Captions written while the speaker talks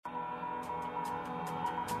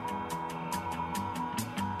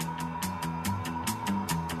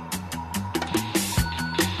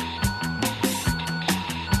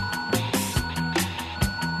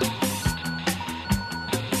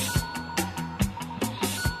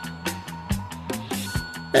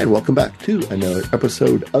And welcome back to another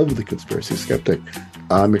episode of The Conspiracy Skeptic.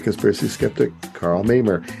 I'm your Conspiracy Skeptic, Carl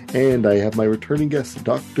Mamer, and I have my returning guest,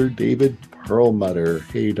 Dr. David Perlmutter.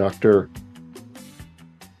 Hey, Doctor.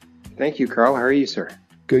 Thank you, Carl. How are you, sir?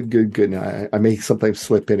 Good. Now, I may sometimes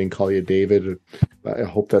slip in and call you David. I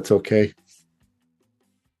hope that's okay.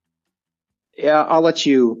 Yeah, I'll let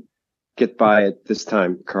you get by it this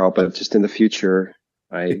time, Carl, but just in the future,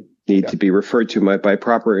 I need to be referred to by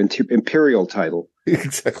proper imperial title.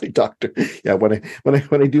 Exactly, Doctor. Yeah, when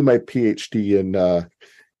I do my PhD in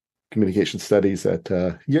communication studies at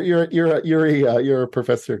you're a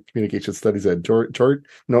professor of communication studies at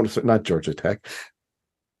not Georgia Tech,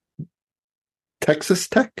 Texas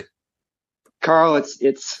Tech. Carl,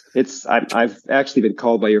 I've actually been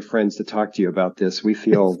called by your friends to talk to you about this. We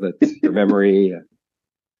feel that your memory,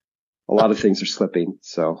 a lot of things are slipping.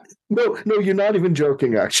 So no, you're not even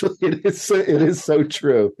joking. Actually, it is so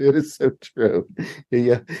true. It is so true.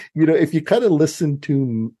 Yeah, if you kind of listen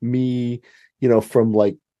to me, from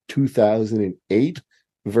like 2008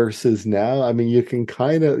 versus now, I mean, you can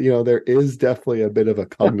kind of, there is definitely a bit of a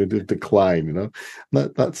cognitive decline.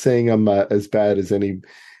 Not saying I'm as bad as any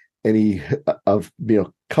of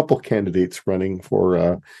couple candidates running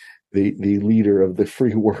for the leader of the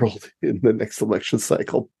free world in the next election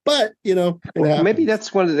cycle, but maybe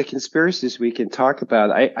that's one of the conspiracies we can talk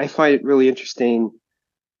about. I find it really interesting.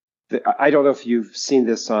 I don't know if you've seen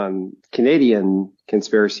this on Canadian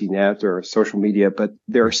Conspiracy Net or social media, but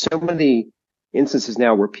there are so many instances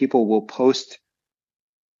now where people will post,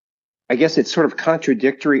 I guess it's sort of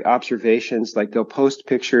contradictory observations. Like they'll post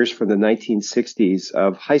pictures from the 1960s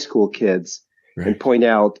of high school kids and point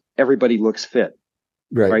out everybody looks fit,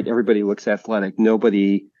 right? Everybody looks athletic.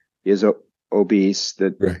 Nobody is obese.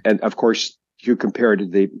 And of course, you compare to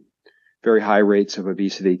the very high rates of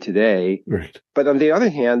obesity today. Right. But on the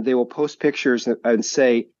other hand, they will post pictures and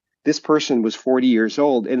say, this person was 40 years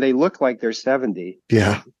old and they look like they're 70.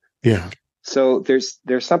 Yeah. So there's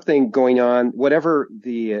something going on. Whatever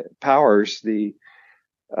the powers, the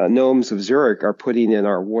gnomes of Zurich are putting in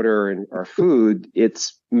our water and our food,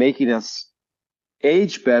 it's making us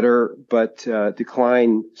age better, but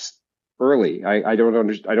decline early. I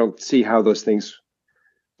don't see how those things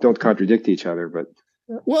don't contradict each other. But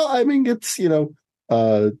well, I mean, it's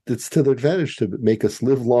it's to the advantage to make us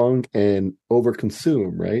live long and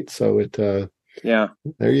overconsume, right? So yeah.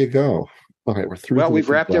 There you go. All right, we're through. Well, we've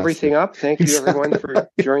wrapped everything up. Thank you, everyone, for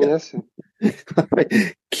joining us. All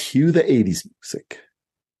right. Cue the 80s music.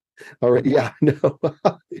 All right. Yeah, no.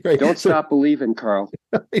 Right. Don't stop believing, Carl.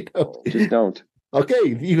 I know. Just don't.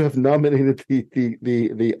 Okay, you have nominated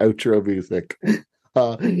the outro music.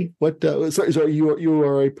 So you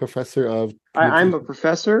are a professor of... I'm a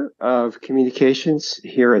professor of communications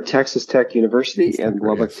here at Texas Tech University in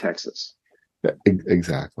Lubbock, Texas.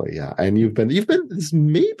 Exactly, yeah. And you've been this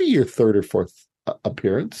may be your third or fourth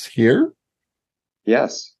appearance here.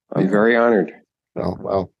 Yes, I'm very honored. Oh,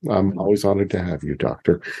 well, I'm always honored to have you,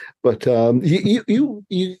 Doctor. But you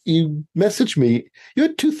messaged me. You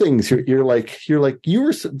had two things. There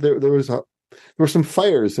were some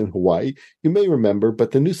fires in Hawaii. You may remember,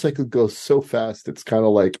 but the news cycle goes so fast. It's kind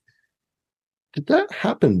of like, did that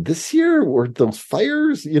happen this year? Or those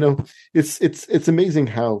fires? It's amazing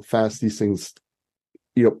how fast these things,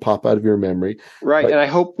 pop out of your memory. Right. And I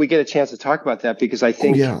hope we get a chance to talk about that because I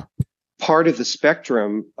think part of the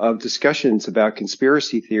spectrum of discussions about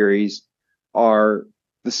conspiracy theories are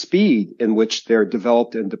the speed in which they're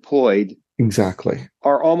developed and deployed. Exactly.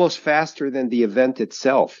 Are almost faster than the event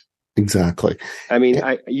itself. Exactly. I mean,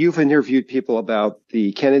 you've interviewed people about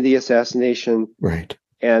the Kennedy assassination. Right.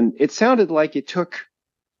 And it sounded like it took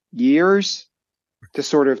years to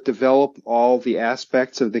sort of develop all the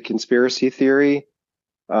aspects of the conspiracy theory.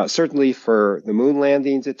 Certainly for the moon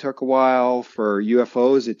landings, it took a while. For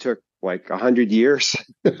UFOs, it took like 100 years.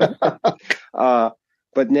 But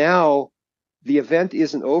now the event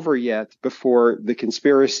isn't over yet before the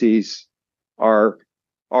conspiracies are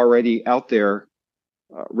already out there,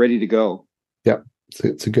 ready to go. Yeah,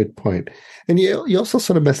 it's a good point. And you also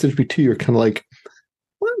sort of messaged me too. You're kind of like,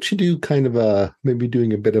 why don't you do kind of maybe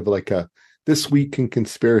doing a bit of like a This Week in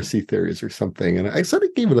Conspiracy Theories or something? And I sort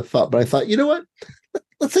of gave it a thought, but I thought, you know what?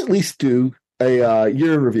 Let's at least do a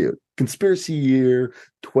year in review. Conspiracy Year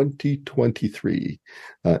 2023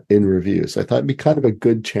 in review. So I thought it'd be kind of a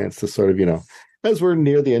good chance to sort of, as we're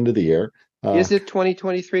near the end of the year. Is it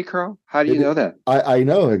 2023, Carl? How do you know that? I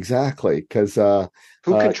know exactly because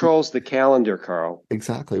who controls the calendar, Carl?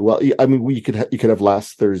 Exactly. Well, I mean, you could have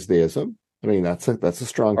last Thursdayism. I mean, that's a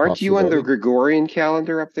strong. Aren't you on the Gregorian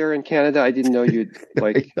calendar up there in Canada? I didn't know you'd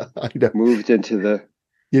moved into the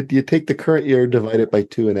you take the current year, divide it by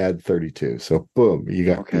 2, and add 32. So boom, you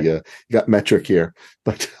got Okay. you got metric here.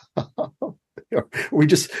 But we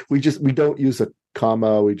don't use a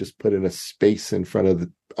comma. We just put in a space in front of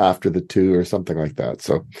the after the 2 or something like that.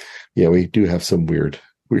 So yeah, we do have some weird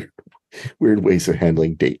ways of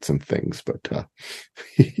handling dates and things. But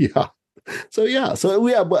yeah. So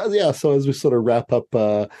as we sort of wrap up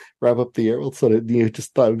the year, we'll sort of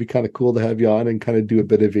just thought it'd be kind of cool to have you on and kind of do a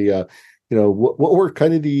bit of a what were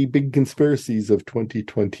kind of the big conspiracies of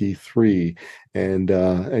 2023, and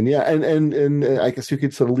I guess you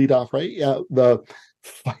could sort of lead off, right? Yeah, the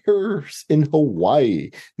fires in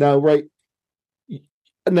Hawaii. Now, right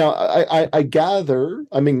now, I gather,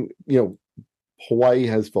 I mean, Hawaii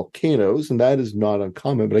has volcanoes, and that is not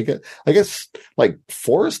uncommon. But I guess like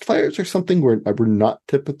forest fires or something were not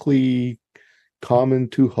typically common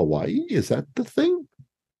to Hawaii. Is that the thing?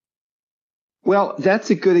 Well,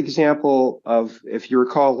 that's a good example of, if you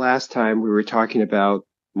recall last time we were talking about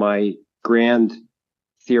my grand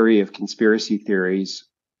theory of conspiracy theories,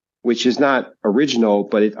 which is not original,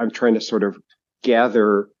 but I'm trying to sort of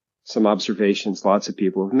gather some observations lots of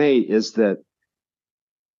people have made, is that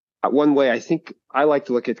one way I think I like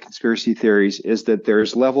to look at conspiracy theories is that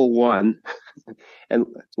there's level one, and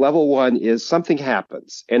level one is something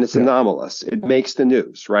happens and it's anomalous. It makes the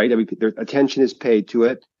news, right? I mean, attention is paid to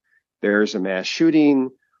it. There's a mass shooting.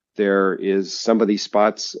 There is somebody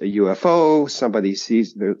spots a UFO. Somebody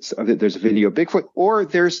sees there's a video of Bigfoot, or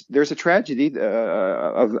there's a tragedy,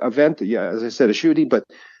 of event. Yeah, as I said, a shooting, but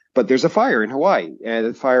there's a fire in Hawaii, and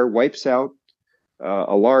the fire wipes out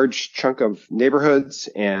a large chunk of neighborhoods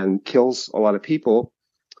and kills a lot of people.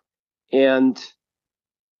 And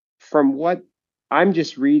from what I'm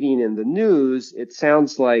just reading in the news, it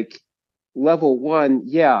sounds like level one,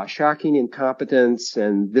 yeah, shocking incompetence,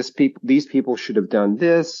 and these people should have done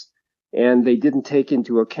this, and they didn't take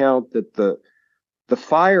into account that the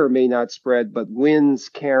fire may not spread, but winds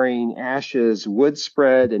carrying ashes would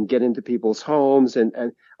spread and get into people's homes. And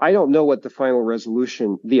I don't know what the final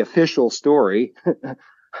resolution, the official story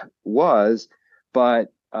was,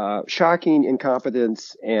 but shocking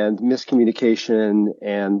incompetence and miscommunication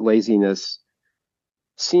and laziness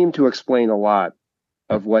seem to explain a lot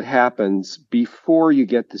of what happens before you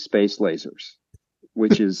get to space lasers,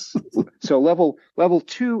 which is so level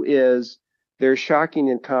 2 is there's shocking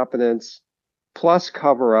incompetence plus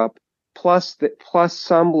cover up plus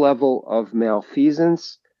some level of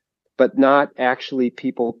malfeasance, but not actually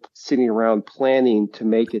people sitting around planning to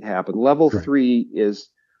make it happen. Level 3 is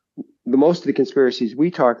most of the conspiracies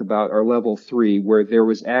we talk about are level 3, where there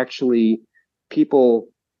was actually people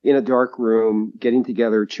in a dark room getting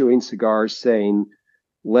together, chewing cigars, saying,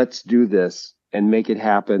 let's do this and make it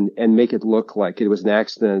happen and make it look like it was an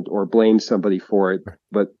accident or blame somebody for it.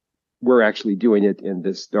 But we're actually doing it in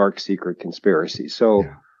this dark secret conspiracy. So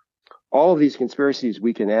all of these conspiracies,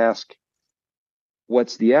 we can ask,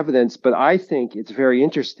 what's the evidence? But I think it's very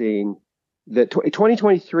interesting that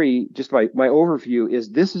 2023, just my overview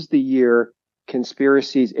is, this is the year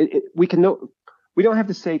conspiracies, we don't have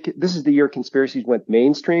to say this is the year conspiracies went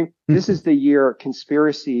mainstream. Mm-hmm. This is the year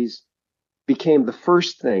conspiracies became the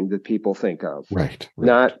first thing that people think of. Right.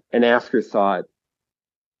 Not an afterthought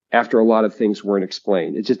after a lot of things weren't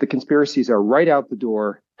explained. It's just the conspiracies are right out the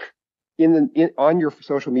door on your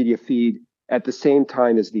social media feed at the same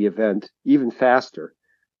time as the event, even faster.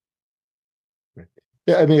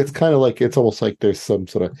 Yeah, I mean, it's kind of like, it's almost like there's some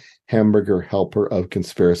sort of hamburger helper of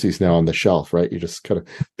conspiracies now on the shelf, right? You just kind of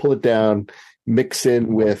pull it down, mix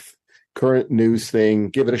in with current news thing,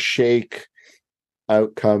 give it a shake.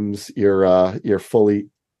 Out comes your fully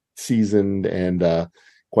seasoned and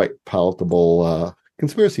quite palatable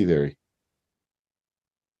conspiracy theory.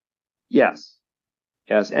 Yes.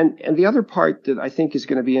 And the other part that I think is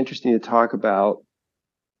going to be interesting to talk about,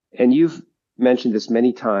 and you've mentioned this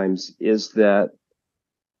many times, is that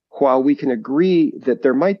while we can agree that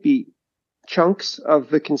there might be chunks of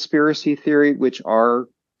the conspiracy theory which are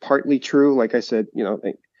partly true, like I said,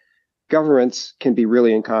 governments can be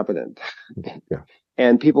really incompetent. Yeah.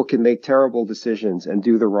 And people can make terrible decisions and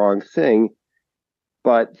do the wrong thing.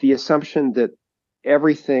 But the assumption that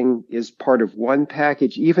everything is part of one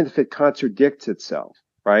package, even if it contradicts itself,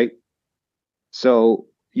 right? So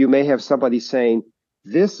you may have somebody saying,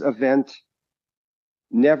 this event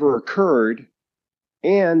never occurred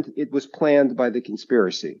and it was planned by the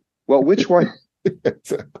conspiracy. Well, which one?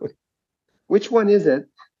 Exactly. Which one is it?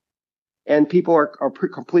 And people are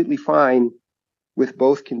completely fine with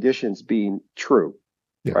both conditions being true.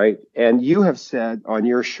 Yeah. Right. And you have said on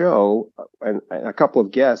your show, and a couple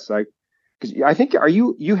of guests, Because I think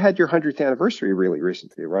you had your 100th anniversary really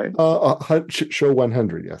recently, right? Show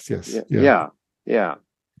 100. Yes, yes, Yeah, yeah, yeah, yeah.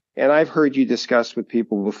 And I've heard you discuss with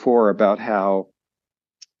people before about how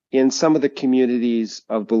in some of the communities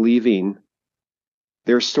of believing,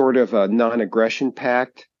 there's sort of a non-aggression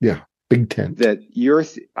pact yeah. Big tent. that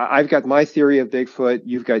I've got my theory of Bigfoot,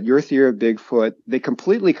 you've got your theory of Bigfoot. They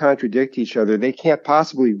completely contradict each other. They can't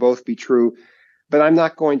possibly both be true, but I'm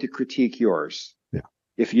not going to critique yours Yeah,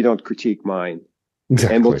 if you don't critique mine.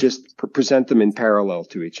 And we'll exactly. just present them in parallel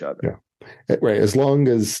to each other. Yeah. Right. As long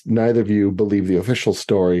as neither of you believe the official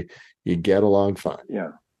story, you get along fine.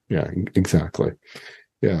 Yeah. Yeah, exactly.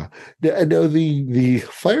 Yeah. I know the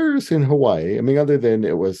fires in Hawaii, I mean, other than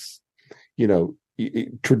it was,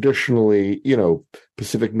 traditionally,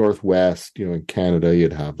 Pacific Northwest, in Canada,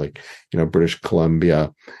 you'd have like, British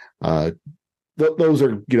Columbia. Those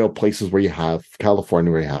are, places where you have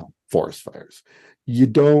California, where you have forest fires. You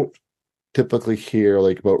don't typically hear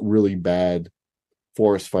like about really bad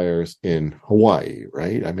forest fires in Hawaii,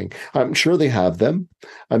 right? I mean, I'm sure they have them.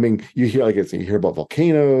 I mean, you hear about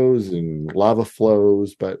volcanoes and lava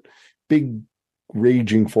flows, but big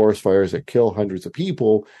raging forest fires that kill hundreds of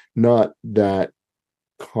people, not that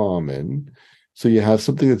common. So you have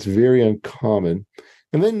something that's very uncommon.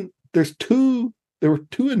 And then there were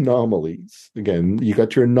two anomalies. Again, you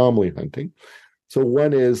got your anomaly hunting. So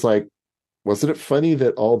one is like, wasn't it funny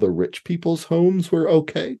that all the rich people's homes were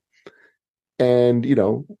okay? And,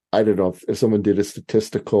 I don't know if someone did a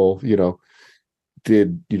statistical,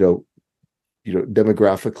 did,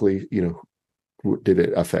 demographically, did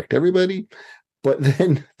it affect everybody? But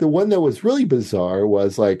then the one that was really bizarre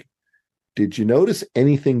was like, did you notice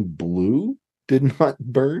anything blue did not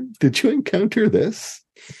burn? Did you encounter this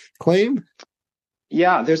claim?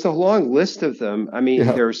 Yeah, there's a long list of them. I mean,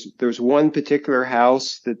 Yeah. there's one particular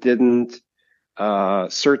house that didn't,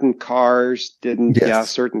 certain cars didn't, yeah,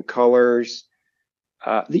 Yes. certain colors.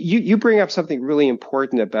 You bring up something really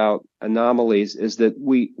important about anomalies is that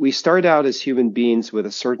we start out as human beings with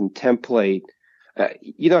a certain template.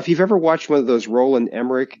 If you've ever watched one of those Roland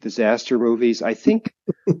Emmerich disaster movies, I think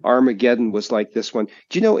Armageddon was like this one.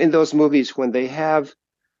 Do you know in those movies when they have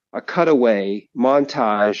a cutaway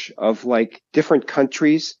montage of like different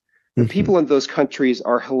countries, the Mhm. people in those countries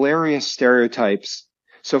are hilarious stereotypes.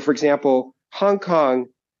 So, for example, Hong Kong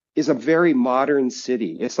is a very modern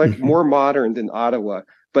city. It's like Mhm. more modern than Ottawa.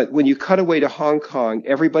 But when you cut away to Hong Kong,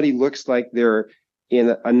 everybody looks like they're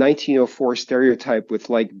in a 1904 stereotype with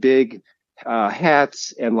like big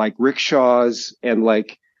hats and like rickshaws and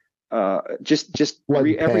like Blood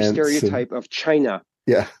every pants and stereotype of China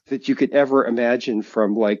yeah. that you could ever imagine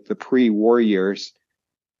from like the pre-war years.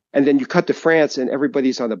 And then you cut to France and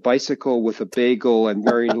everybody's on a bicycle with a bagel and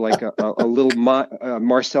wearing like a little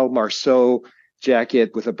Marcel Marceau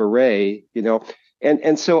jacket with a beret,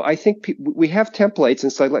 And so I think we have templates.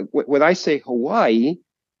 And so like when I say Hawaii,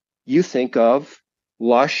 you think of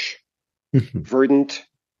lush, verdant,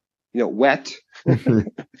 wet. And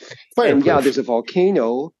yeah, Fireproof. there's a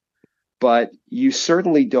volcano, but you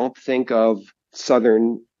certainly don't think of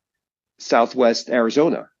southern Southwest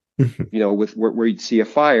Arizona, with where you'd see a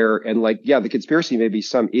fire and like, yeah, the conspiracy maybe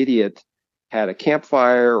some idiot had a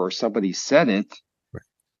campfire or somebody said it,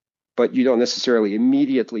 but you don't necessarily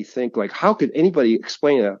immediately think like, how could anybody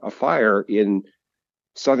explain a fire in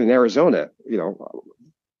southern Arizona?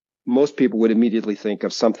 Most people would immediately think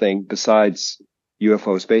of something besides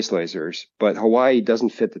UFO space lasers, but Hawaii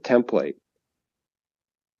doesn't fit the template.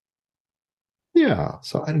 Yeah.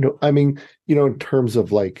 So I don't know. I mean, in terms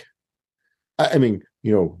of like, I mean,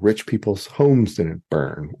 rich people's homes didn't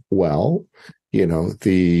burn. Well,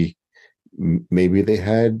 the maybe they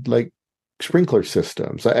had like sprinkler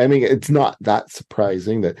systems. I mean, it's not that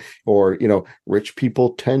surprising that, or, rich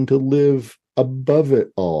people tend to live above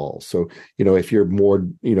it all. So, if you're more,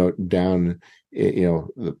 down,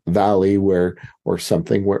 the valley or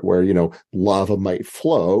something where, lava might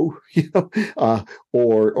flow,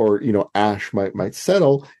 or, ash might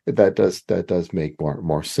settle, that does make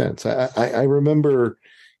more sense. I remember,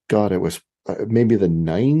 God, it was maybe the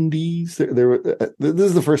 90s. This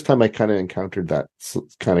is the first time I kind of encountered that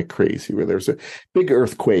kind of crazy where there's a big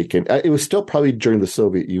earthquake, and it was still probably during the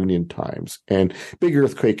Soviet Union times, and big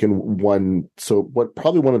earthquake in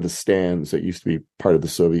probably one of the stands that used to be part of the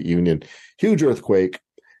Soviet Union, huge earthquake,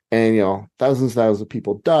 and thousands of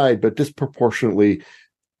people died, but disproportionately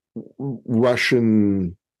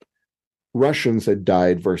Russians had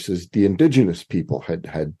died versus the indigenous people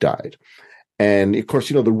had died. And of course,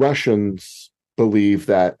 the Russians believe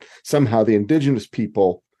that somehow the indigenous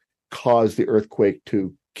people caused the earthquake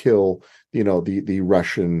to kill, the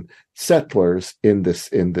Russian settlers in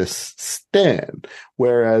this stand.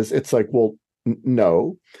 Whereas it's like, well,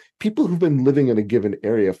 no, people who've been living in a given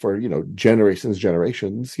area for,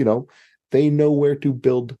 generations, they know where to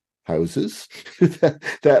build houses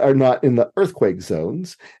that are not in the earthquake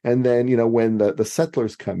zones. And then, when the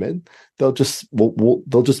settlers come in, they'll just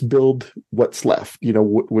build what's left,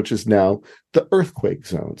 which is now the earthquake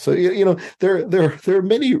zone. So, there are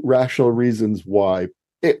many rational reasons why,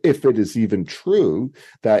 if it is even true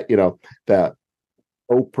that, that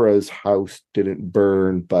Oprah's house didn't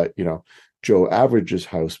burn, but, Joe Average's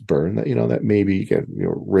house burned, that maybe,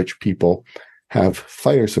 rich people have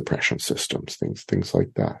fire suppression systems, things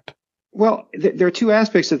like that. Well, there are two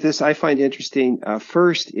aspects of this I find interesting.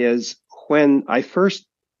 First is when I first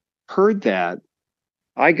heard that,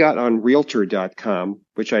 I got on realtor.com,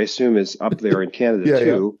 which I assume is up there in Canada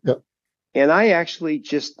too. Yeah. And I actually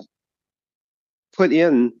just put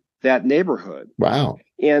in that neighborhood. Wow.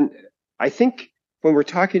 And I think when we're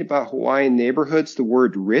talking about Hawaiian neighborhoods, the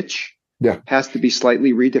word rich has to be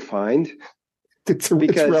slightly redefined. It's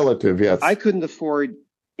relative, yes. I couldn't afford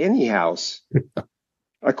any house.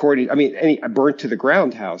 Any burnt to the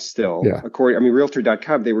ground house still. Yeah.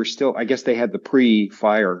 Realtor.com, they were still, I guess they had the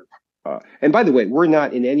pre-fire. And by the way, we're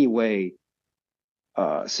not in any way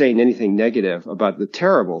saying anything negative about the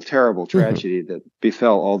terrible, terrible tragedy that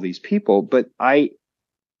befell all these people. But I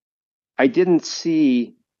didn't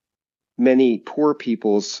see many poor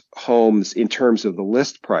people's homes in terms of the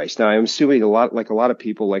list price. Now, I'm assuming a lot of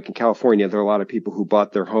people, like in California, there are a lot of people who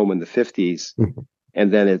bought their home in the 50s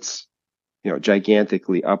and then it's,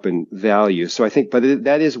 gigantically up in value. So I think, but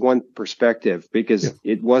that is one perspective, because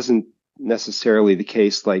it wasn't necessarily the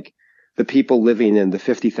case. Like the people living in the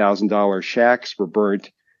 $50,000 shacks were burnt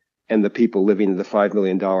and the people living in the $5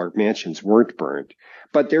 million mansions weren't burnt.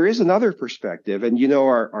 But there is another perspective. And,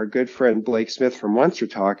 our good friend Blake Smith from Monster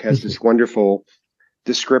Talk has this wonderful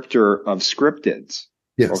descriptor of scriptids.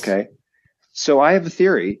 Yes. Okay. So I have a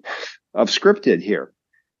theory of scripted here,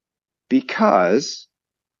 because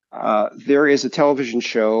there is a television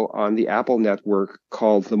show on the Apple network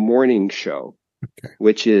called The Morning Show,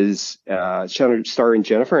 which is starring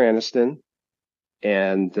Jennifer Aniston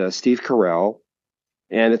and Steve Carell.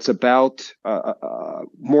 And it's about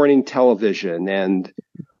morning television and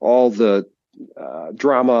all the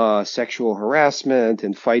drama, sexual harassment,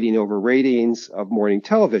 and fighting over ratings of morning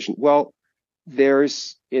television. Well,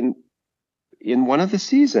 there's in one of the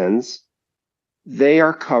seasons, they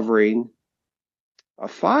are covering a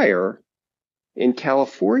fire in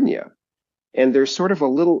California, and there's sort of a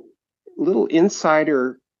little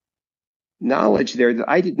insider knowledge there that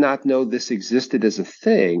I did not know this existed as a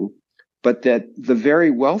thing, but that the very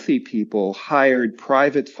wealthy people hired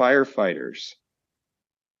private firefighters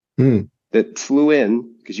that flew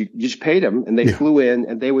in, because you just paid them, and they flew in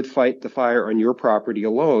and they would fight the fire on your property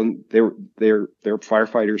alone. They're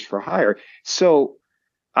firefighters for hire. So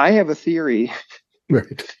I have a theory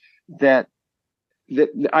that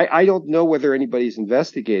I don't know whether anybody's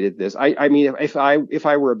investigated this. I mean, if I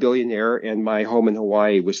were a billionaire and my home in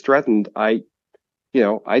Hawaii was threatened, I'd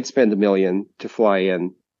spend $1 million to fly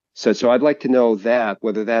in. So I'd like to know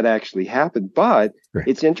whether that actually happened. But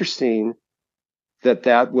it's interesting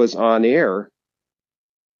that was on air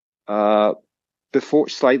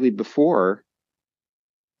slightly before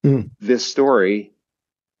this story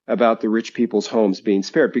about the rich people's homes being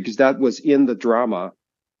spared, because that was in the drama.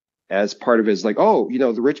 As part of it is like,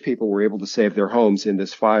 the rich people were able to save their homes in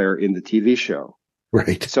this fire in the TV show.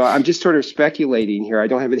 Right. So I'm just sort of speculating here. I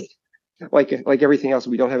don't have any, like everything else,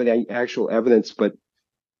 we don't have any actual evidence, but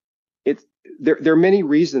there are many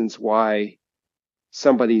reasons why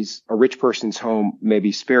a rich person's home may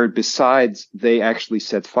be spared, besides they actually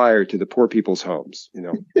set fire to the poor people's homes,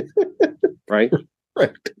 right?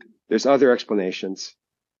 Right. There's other explanations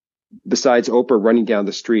besides Oprah running down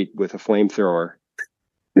the street with a flamethrower.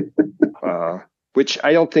 Which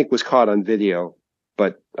I don't think was caught on video,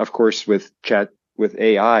 but of course with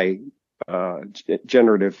AI,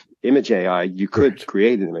 generative image AI, you could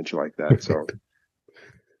create an image like that. So,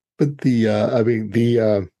 but the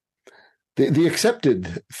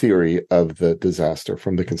accepted theory of the disaster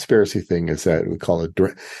from the conspiracy thing is that we call it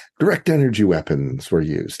direct energy weapons were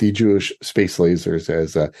used. The Jewish space lasers,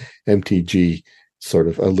 as MTG sort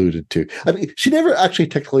of alluded to. I mean, she never actually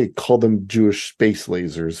technically called them Jewish space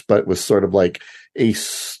lasers, but was sort of like a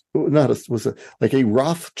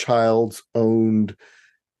Rothschild's owned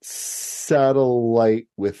satellite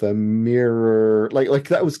with a mirror. Like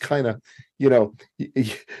that was kind of, you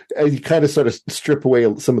kind of sort of strip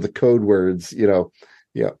away some of the code words,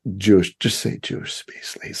 Jewish, just say Jewish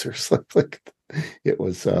space lasers. like it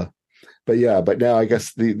was but yeah, but now I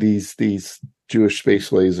guess these Jewish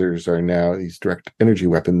space lasers are now, these direct energy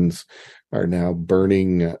weapons are now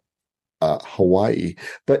burning Hawaii.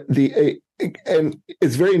 But and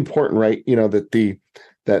it's very important, right? The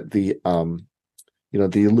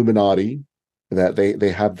Illuminati, that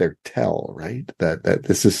they have their tell, right? That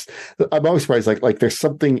this is, I'm always surprised, like there's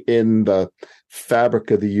something in the fabric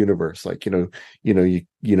of the universe, like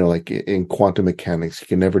like in quantum mechanics, you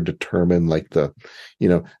can never determine like the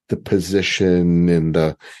position and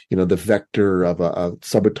the vector of a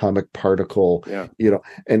subatomic particle. Yeah.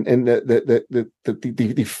 And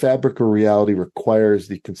the fabric of reality requires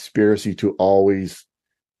the conspiracy to always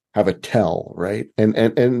have a tell, right? And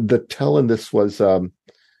the tell in this was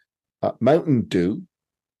Mountain Dew,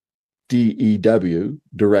 DEW,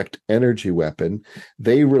 direct energy weapon.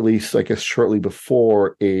 They released, I guess, shortly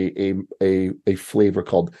before a flavor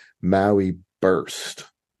called Maui Burst.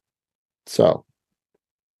 So,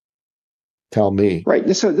 tell me.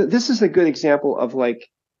 Right. So this is a good example of like,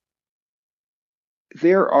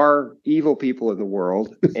 there are evil people in the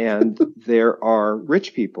world and there are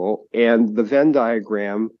rich people, and the Venn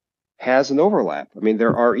diagram has an overlap. I mean,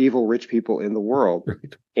 there are evil rich people in the world,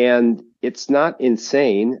 Right. and it's not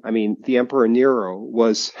insane. I mean, the Emperor Nero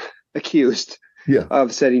was accused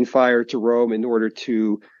of setting fire to Rome in order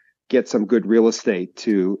to get some good real estate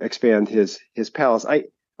to expand his palace. I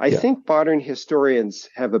think modern historians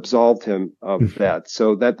have absolved him of that.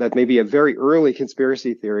 So that may be a very early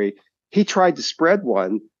conspiracy theory. He tried to spread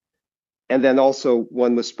one, and then also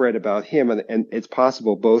one was spread about him, and it's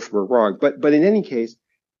possible both were wrong. But in any case,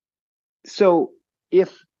 so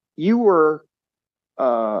if you were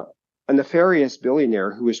a nefarious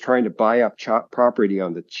billionaire who was trying to buy up property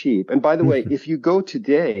on the cheap, and by the way, if you go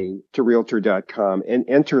today to Realtor.com and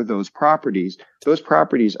enter those properties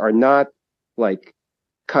are not like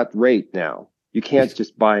cut rate now. You can't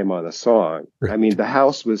just buy them on a song. Right. I mean, the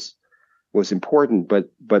house was important,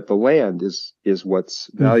 but the land is what's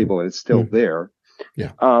valuable, and it's still there.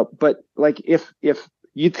 Yeah. But like if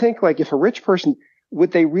you'd think, like, if a rich person,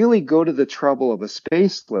 would they really go to the trouble of a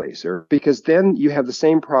space laser? Because then you have the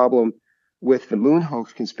same problem with the moon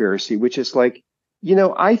hoax conspiracy, which is like,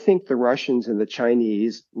 I think the Russians and the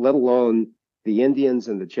Chinese, let alone the Indians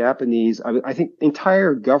and the Japanese, I think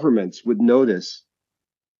entire governments would notice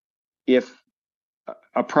if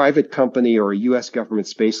a private company or a U.S. government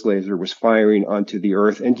space laser was firing onto the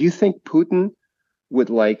Earth. And do you think Putin would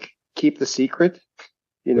like keep the secret?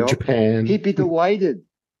 Japan. He'd be delighted.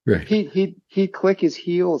 Right. He'd click his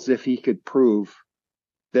heels if he could prove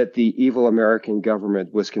that the evil American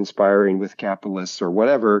government was conspiring with capitalists or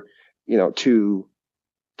whatever, to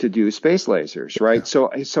do space lasers, right?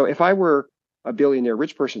 Yeah. So if I were a billionaire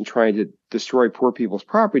rich person trying to destroy poor people's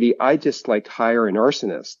property, I'd just like hire an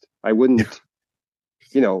arsonist. I wouldn't,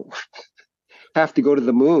 have to go to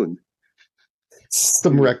the moon.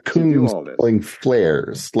 Some raccoons pulling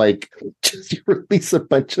flares, like just release a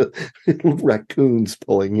bunch of little raccoons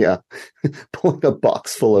pulling a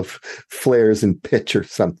box full of flares and pitch or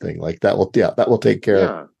something like that. That will take care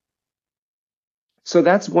of it. So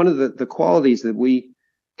that's one of the qualities that we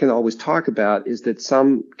can always talk about, is that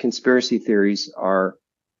some conspiracy theories are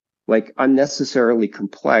like unnecessarily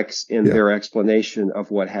complex in their explanation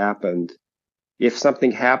of what happened. If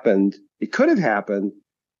something happened, it could have happened,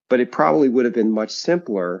 but it probably would have been much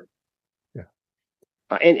simpler. Yeah.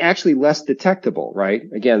 And actually less detectable, right?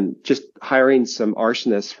 Again, just hiring some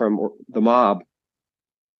arsonists from the mob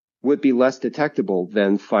would be less detectable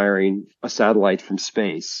than firing a satellite from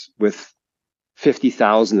space with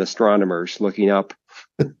 50,000 astronomers looking up.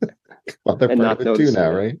 Well, they're part of it too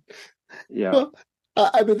now, right? Yeah. Well,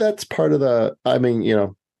 I mean, that's part of a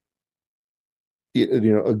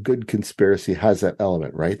good conspiracy has that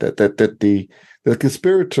element, right? That the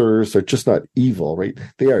conspirators are just not evil, right?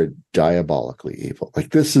 They are diabolically evil. Like,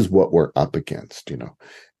 this is what we're up against,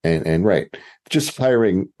 and right. Just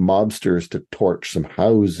hiring mobsters to torch some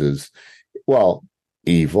houses, well,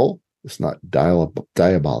 evil. It's not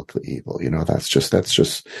diabolically evil, that's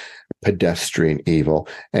just pedestrian evil.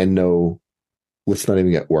 And no, let's not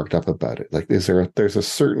even get worked up about it. Like, there's a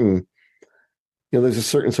certain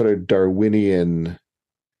sort of Darwinian,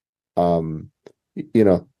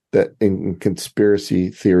 that in conspiracy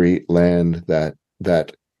theory land,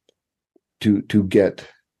 that to get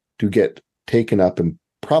taken up and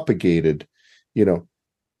propagated,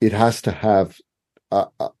 it has to have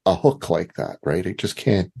a hook like that, right? It just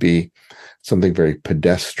can't be something very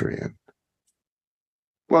pedestrian.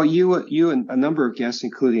 Well, you and a number of guests,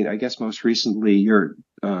 including, I guess, most recently, your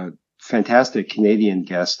fantastic Canadian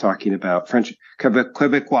guest talking about French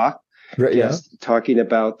Quebecois, right, guest talking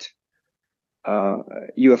about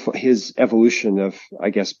UFO, his evolution of, I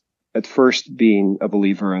guess, at first being a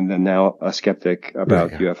believer and then now a skeptic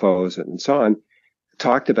about UFOs and so on,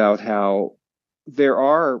 talked about how there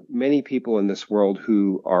are many people in this world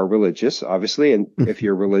who are religious, obviously. And if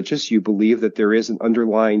you're religious, you believe that there is an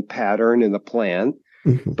underlying pattern in the plan.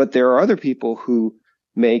 But there are other people who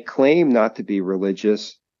may claim not to be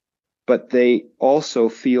religious, but they also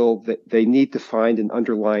feel that they need to find an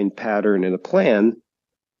underlying pattern in a plan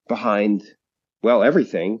behind, well,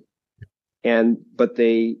 everything. But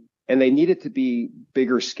they need it to be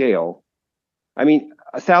bigger scale. I mean,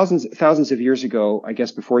 thousands of years ago, I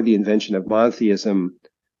guess before the invention of monotheism,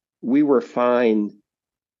 we were fine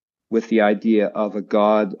with the idea of a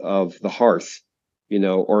god of the hearth,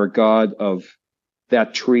 or a god of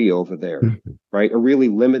that tree over there, right? A really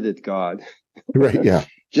limited god. Right. Yeah.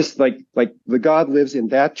 Just like the god lives in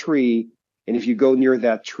that tree. And if you go near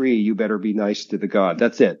that tree, you better be nice to the god.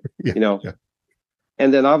 That's it, Yeah.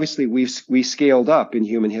 And then obviously we scaled up in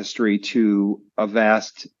human history to a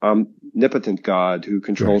vast, omnipotent God who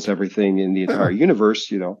controls everything in the entire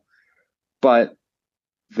universe, But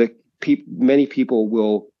many people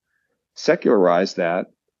will secularize that,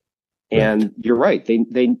 and you're right.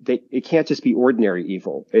 It can't just be ordinary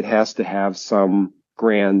evil. It has to have some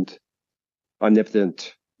grand,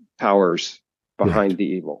 omnipotent powers behind the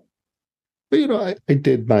evil. But I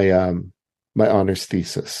did my my honors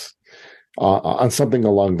thesis on something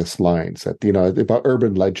along this lines, that about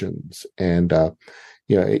urban legends, and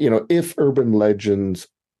if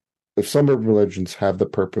some urban legends have the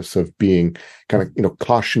purpose of being kind of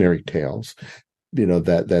cautionary tales,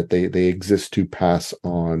 that they exist to pass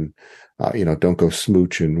on, don't go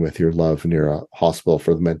smooching with your love near a hospital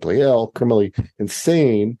for the mentally ill, criminally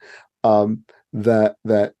insane,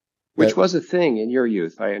 which was a thing in your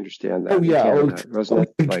youth. I understand that. Oh yeah, wasn't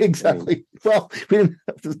it? Exactly. Well, we didn't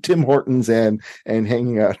have Tim Hortons and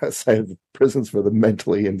hanging out outside of prisons for the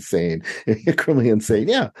mentally insane, criminally insane.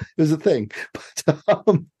 Yeah, it was a thing. But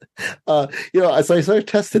so I sort of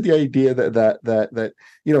tested the idea that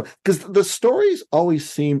because the stories always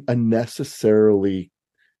seem unnecessarily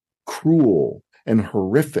cruel and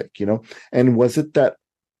horrific, and was it that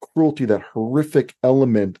cruelty, that horrific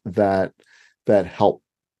element that helped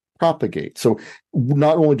propagate? So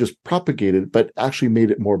not only just propagated, but actually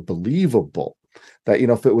made it more believable. That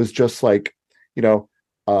if it was just like two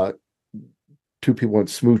people went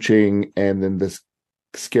smooching and then this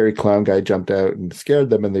scary clown guy jumped out and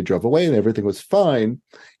scared them and they drove away and everything was fine,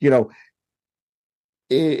 does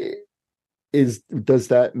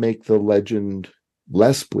that make the legend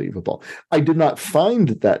less believable? I did not find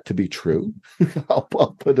that to be true. I'll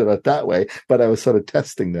put it that way, but I was sort of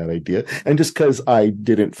testing that idea. And just because I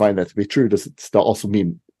didn't find that to be true, does it still also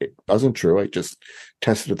mean it wasn't true? I just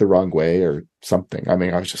tested it the wrong way or something. I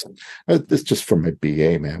mean, it's just from my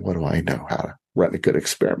BA, man. What do I know how to run a good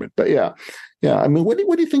experiment? But yeah. I mean, what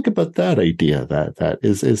do you think about that idea? That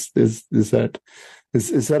is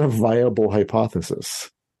that a viable hypothesis?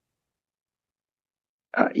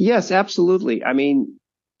 Yes, absolutely. I mean,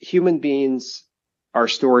 human beings are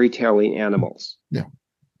storytelling animals. Yeah.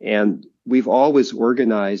 And we've always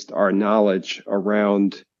organized our knowledge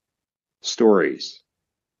around stories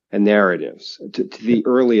and narratives to the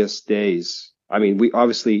earliest days. I mean, we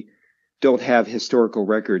obviously don't have historical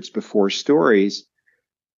records before stories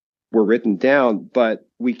were written down, but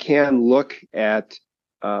we can look at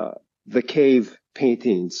the cave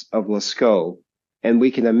paintings of Lascaux, and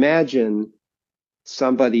we can imagine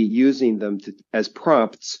somebody using them as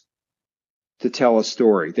prompts to tell a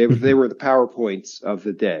story. They were the PowerPoints of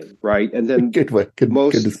the day, right? And then good way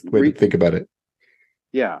to think about it.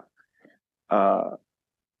 Yeah. And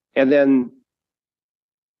then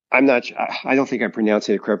I don't think I'm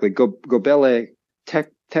pronouncing it correctly. Gobele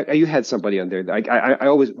Tech. You had somebody on there. I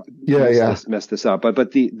always mess this up.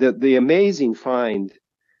 But the amazing find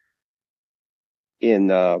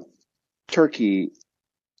in Turkey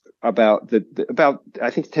about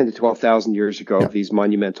I think 10 to 12,000 years ago, these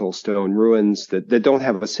monumental stone ruins that don't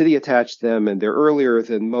have a city attached to them, and they're earlier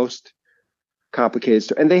than most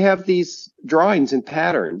complicated. And they have these drawings and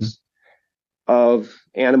patterns of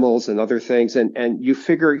animals and other things. And you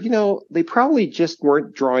figure, they probably just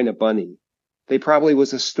weren't drawing a bunny. They probably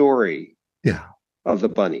was a story of the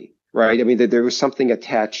bunny, right? I mean, there was something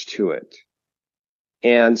attached to it.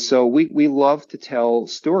 And so we love to tell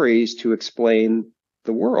stories to explain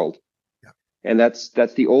the world. Yeah. And that's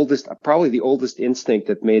probably the oldest instinct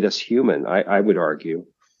that made us human, I would argue.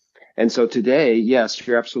 And so today, yes,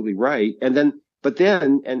 you're absolutely right. But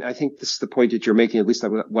then, and I think this is the point that you're making, at least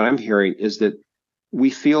what I'm hearing, is that we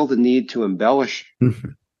feel the need to embellish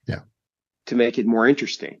to make it more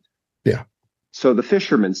interesting. Yeah. So the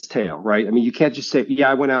fisherman's tale, right? I mean, you can't just say, yeah,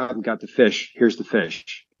 I went out and got the fish. Here's the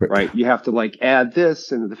fish, right? You have to like add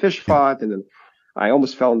this and the fish fought and then I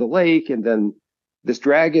almost fell in the lake and then this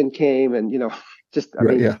dragon came and, just, I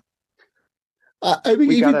mean, I mean,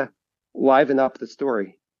 we got to liven up the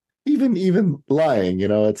story. Even lying,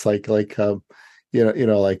 it's like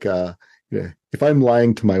if I'm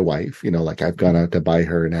lying to my wife, like I've gone out to buy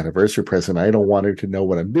her an anniversary present, I don't want her to know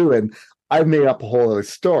what I'm doing. I've made up a whole other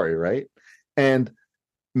story, right? And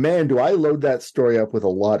man, do I load that story up with a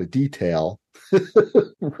lot of detail,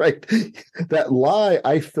 right? That lie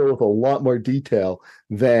I fill with a lot more detail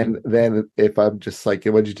than if I'm just like,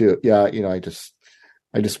 what'd you do? Yeah,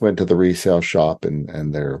 I just went to the resale shop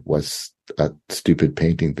and there was a stupid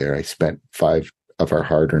painting there. I spent 5 of our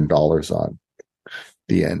hard-earned dollars on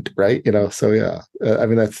the end, right? So yeah, I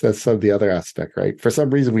mean that's some of the other aspect, right? For some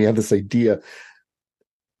reason, we have this idea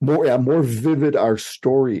more vivid our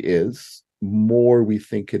story is, more we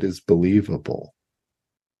think it is believable.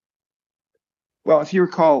 Well, if you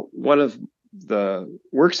recall, one of the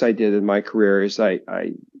works I did in my career is I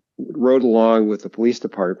rode along with the police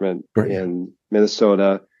department in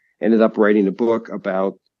Minnesota, ended up writing a book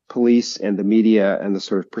about police and the media and the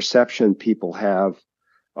sort of perception people have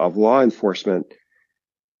of law enforcement.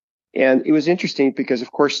 And it was interesting because,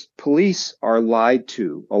 of course, police are lied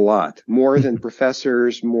to a lot, more than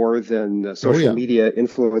professors, more than social media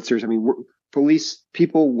influencers. I mean, police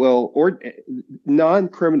people will, or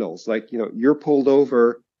non-criminals, like, you're pulled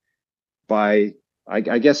over by,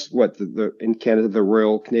 I guess, in Canada, the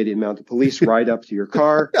Royal Canadian Mounted Police ride up to your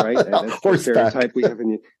car, right? That's the stereotype we have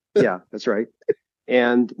yeah, that's right.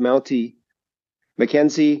 And Mountie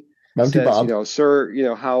Mackenzie says, Bob.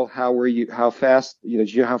 Sir, how were you, how fast, do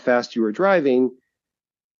you know how fast you were driving?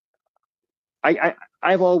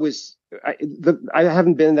 I've always, I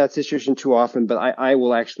haven't been in that situation too often, but I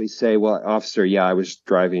will actually say, well, officer, yeah, I was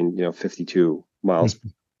driving, 52 miles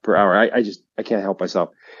per hour. I can't help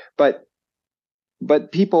myself. But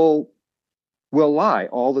people will lie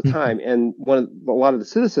all the time. And a lot of the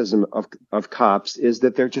cynicism of cops is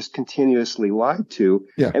that they're just continuously lied to.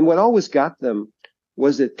 Yeah. And what always got them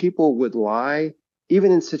was that people would lie,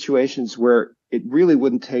 even in situations where it really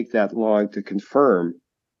wouldn't take that long to confirm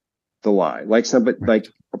the lie. Like like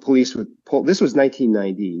a police would pull, this was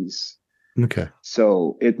 1990s. Okay.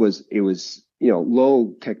 So it was,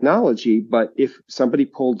 low technology, but if somebody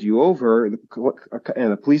pulled you over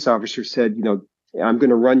and a police officer said, I'm going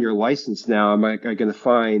to run your license now. Am I going to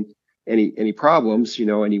find any problems,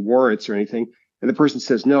 any warrants or anything? And the person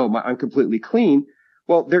says, no, I'm completely clean.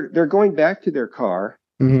 Well, they're going back to their car,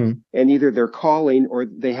 and either they're calling or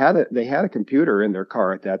they had a computer in their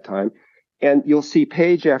car at that time. And you'll see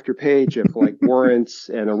page after page of like warrants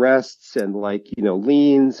and arrests and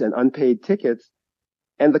liens and unpaid tickets.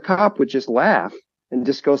 And the cop would just laugh and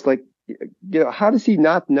just goes like, how does he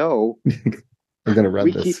not know? I'm going to run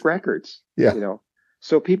we this. Keep records, Yeah.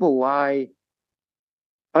 So people lie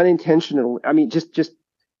unintentionally. I mean, just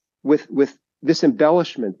with this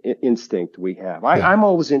embellishment instinct we have. I'm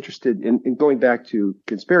always interested in going back to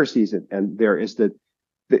conspiracies, and there is that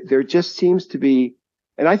there just seems to be,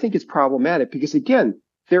 and I think it's problematic because, again,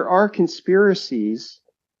 there are conspiracies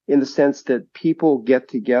in the sense that people get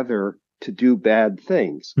together to do bad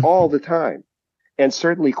things all the time. And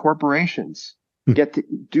certainly corporations get to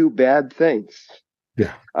do bad things.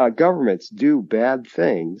 Yeah. Governments do bad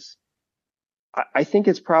things. I think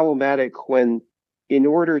it's problematic when, in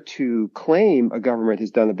order to claim a government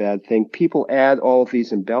has done a bad thing, people add all of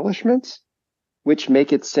these embellishments, which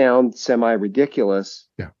make it sound semi-ridiculous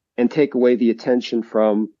and take away the attention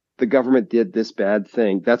from the government did this bad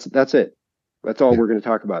thing. That's it. That's all we're going to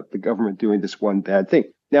talk about, the government doing this one bad thing.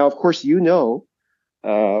 Now, of course,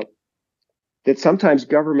 that sometimes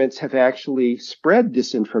governments have actually spread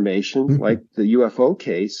disinformation, like the UFO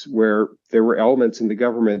case, where there were elements in the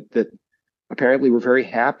government that apparently were very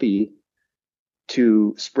happy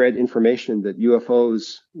to spread information that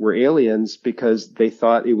UFOs were aliens because they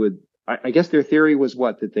thought it would, I guess their theory was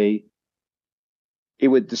that it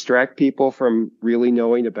would distract people from really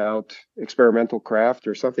knowing about experimental craft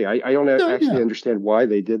or something. I don't actually understand why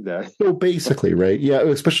they did that. So basically, right? Yeah,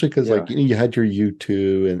 especially because you had your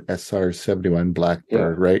U-2 and SR-71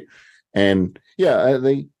 Blackbird, right? And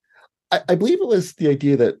I believe it was the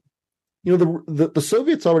idea that the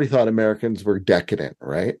Soviets already thought Americans were decadent,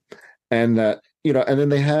 right? And that and then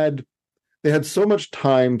they had so much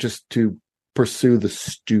time just to pursue the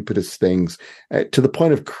stupidest things to the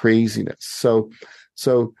point of craziness.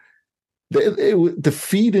 So to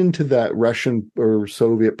feed into that Russian or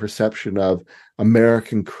Soviet perception of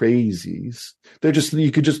American crazies.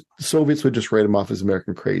 The Soviets would just write them off as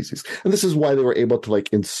American crazies. And this is why they were able to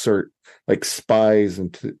like insert like spies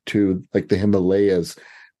into like the Himalayas,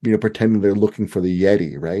 pretending they're looking for the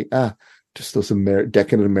Yeti, right? Just those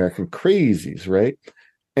decadent American crazies, right?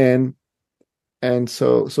 And I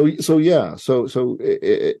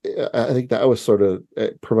think that was sort of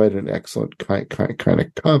provided an excellent kind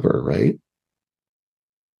of cover, right?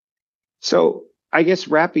 So I guess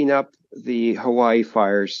wrapping up the Hawaii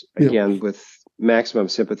fires again with maximum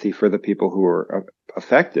sympathy for the people who were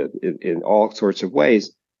affected in all sorts of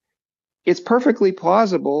ways. It's perfectly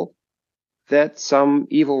plausible that some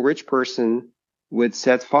evil rich person would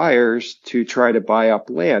set fires to try to buy up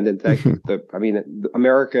land. In fact,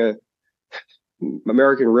 American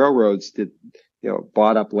railroads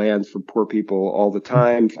bought up land for poor people all the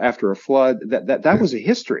time after a flood. That was a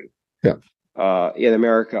history in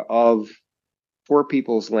America of poor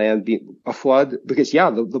people's land being a flood, because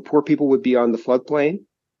the poor people would be on the floodplain,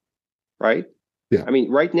 right? Yeah. I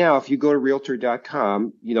mean, right now, if you go to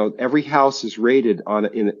realtor.com, every house is rated on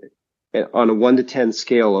a 1 to 10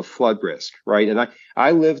 scale of flood risk, right? And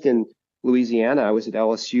I lived in Louisiana. I was at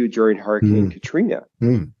LSU during Hurricane Katrina.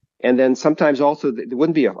 And then sometimes also there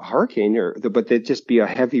wouldn't be a hurricane but there'd just be a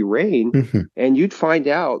heavy rain. And you'd find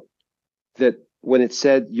out that when it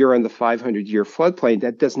said you're on the 500-year floodplain,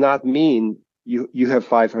 that does not mean you have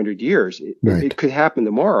 500 years. It could happen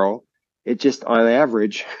tomorrow. It just on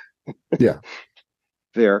average.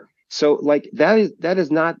 There. So like that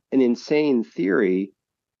is not an insane theory,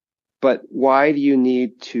 but why do you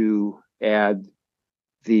need to add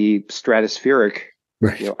the stratospheric,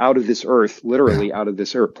 out of this Earth, literally out of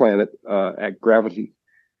this Earth planet, at gravity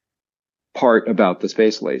part about the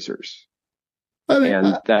space lasers?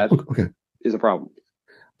 That is a problem.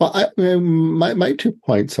 Well, my 2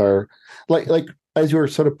 points are like as you were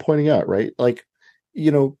sort of pointing out, right? Like,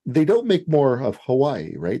 they don't make more of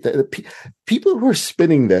Hawaii, right? The people who are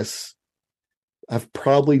spinning this have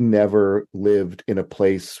probably never lived in a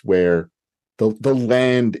place where the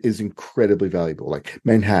land is incredibly valuable, like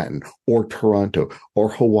Manhattan or Toronto or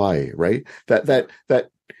Hawaii, right? That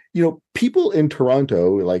people in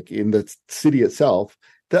Toronto, like in the city itself,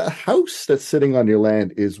 the house that's sitting on your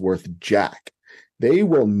land is worth jack. They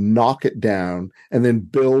will knock it down and then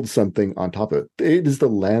build something on top of it. It is the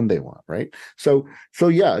land they want, right? So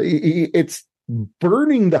it's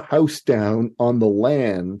burning the house down on the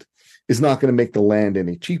land is not going to make the land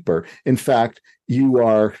any cheaper. In fact,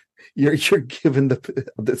 you're given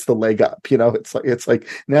it's the leg up. It's like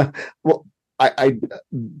now. Well, I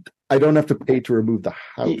don't have to pay to remove the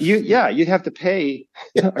house. You'd have to pay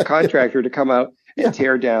a contractor to come out and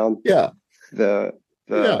tear down. So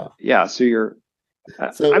you're.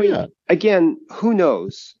 Again, who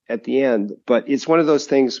knows at the end, but it's one of those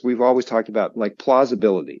things we've always talked about, like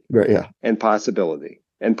plausibility, and possibility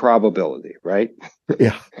and probability, right?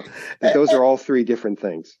 Those are all three different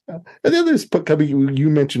things. And the other is, you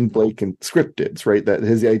mentioned Blake and cryptids, right? That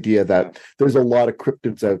his idea that there's a lot of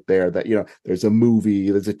cryptids out there that, there's a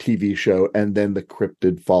movie, there's a TV show, and then the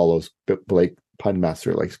cryptid follows. Blake, pun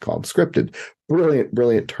master, likes to call them scripted.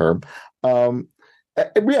 Brilliant term.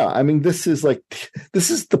 This is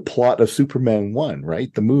the plot of Superman 1,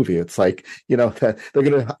 right? The movie. It's like, that they're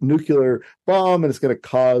going to nuclear bomb and it's going to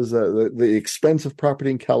cause the expensive property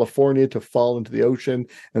in California to fall into the ocean.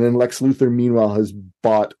 And then Lex Luthor, meanwhile, has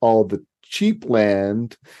bought all the cheap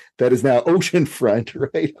land that is now oceanfront,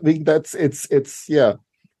 right? I mean,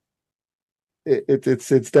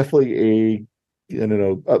 it's definitely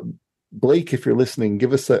Blake, if you're listening,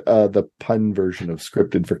 give us the pun version of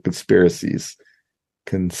scripted for conspiracies.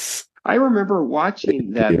 I remember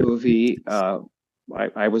watching that movie.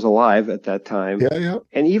 I was alive at that time.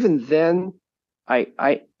 And even then,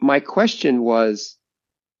 my question was,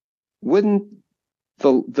 wouldn't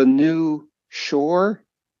the new shore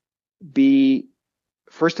be,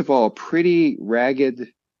 first of all, a pretty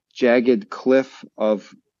ragged, jagged cliff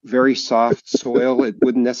of very soft soil? It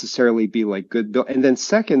wouldn't necessarily be like good built. And then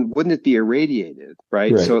second, wouldn't it be irradiated,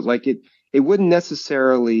 right? So like it wouldn't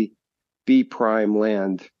necessarily be prime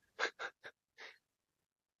land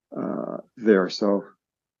there. So,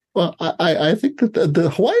 well, I think that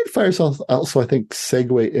the Hawaiian fires also I think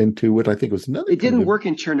segue into what I think was another. It didn't work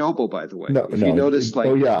in Chernobyl, by the way. You notice,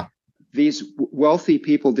 these wealthy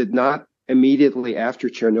people did not immediately after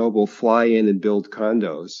Chernobyl fly in and build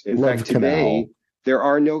condos. In fact, today there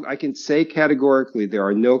are no. I can say categorically there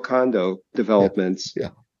are no condo developments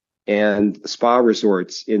and spa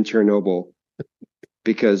resorts in Chernobyl,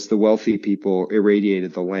 because the wealthy people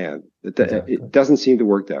irradiated the land. It doesn't seem to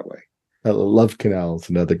work that way. Love Canal is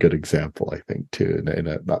another good example, I think, too,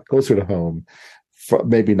 and not closer to home,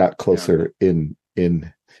 maybe not Yeah. closer in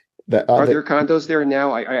that. Are there condos there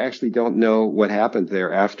now? I actually don't know what happened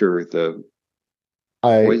there after the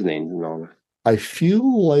I poisoning and all that. I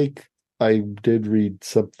feel like I did read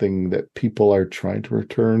something that people are trying to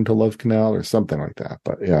return to Love Canal or something like that.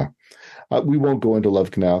 But yeah, we won't go into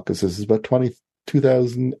Love Canal because this is about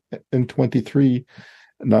 2023,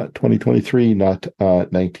 not 2023, not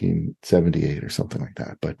 1978 or something like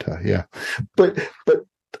that. But yeah, but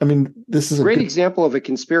I mean, this is a Great good, example of a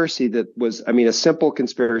conspiracy that was, I mean, a simple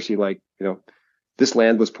conspiracy like, this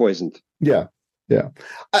land was poisoned. yeah. Yeah.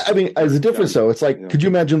 I mean, as a difference, Done. though, it's like, could you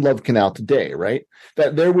imagine Love Canal today, right?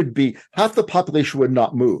 That there would be half the population would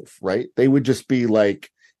not move, right? They would just be like,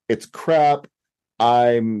 it's crap.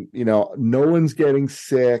 No one's getting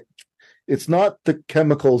sick. It's not the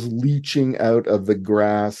chemicals leaching out of the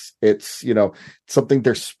grass. It's, something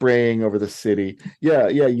they're spraying over the city. Yeah.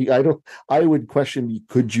 Yeah. I would question,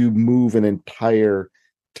 could you move an entire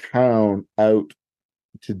town out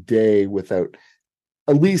today without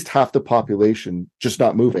at least half the population just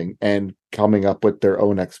not moving and coming up with their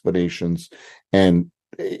own explanations, and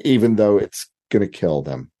even though it's going to kill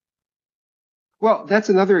them. Well, that's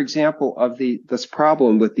another example of this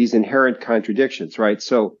problem with these inherent contradictions, right?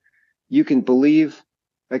 So you can believe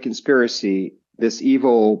a conspiracy, this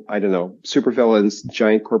evil, I don't know, supervillains,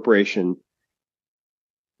 giant corporation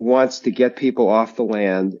wants to get people off the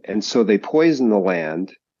land, and so they poison the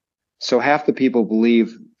land. So half the people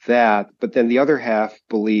believe that, but then the other half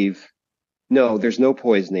believe, no, there's no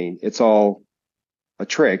poisoning. It's all a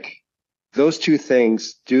trick. Those two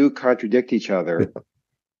things do contradict each other,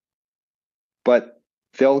 but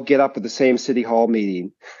they'll get up at the same city hall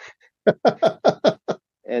meeting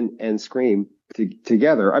and scream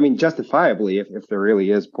together. I mean, justifiably, if there really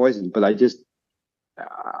is poison. But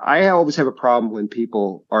I always have a problem when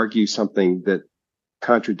people argue something that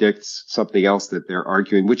contradicts something else that they're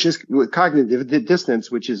arguing, which is cognitive dissonance,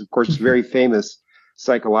 which is, of course, a very famous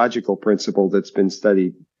psychological principle that's been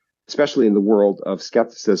studied, especially in the world of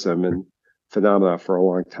skepticism and phenomena for a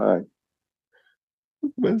long time. All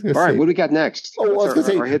right, what do we got next? Oh, What's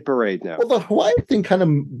our hit parade now? Well, the Hawaii thing kind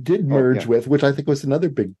of did merge with, which I think was another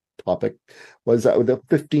big topic, was the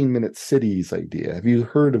 15-minute cities idea. Have you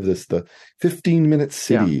heard of this? The 15-minute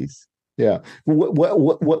cities. Yeah.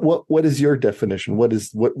 What is your definition? What is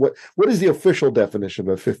the official definition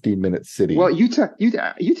of a 15-minute city? Well, you tell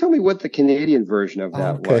me what the Canadian version of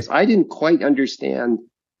that was. I didn't quite understand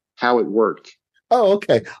how it worked. Oh,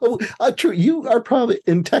 okay. Oh, true. You are probably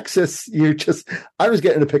in Texas. I was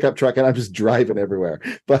getting a pickup truck and I'm just driving everywhere.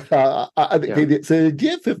 But so the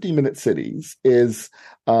idea of 15-minute cities is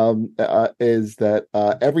that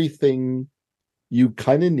everything you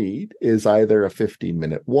kind of need is either a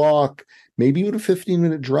 15-minute walk, maybe even a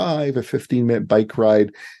 15-minute drive, a 15-minute bike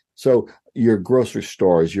ride. So your grocery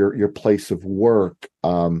stores, your place of work,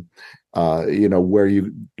 where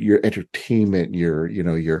your entertainment,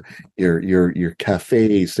 your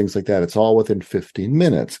cafes, things like that. It's all within 15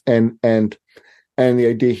 minutes. And the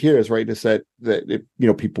idea here is, right, is that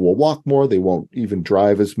people will walk more, they won't even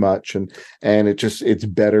drive as much, and it's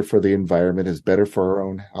better for the environment, it's better for our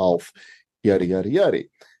own health, yada yada yada.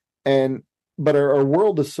 But our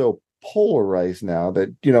world is so polarized now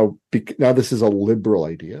that now this is a liberal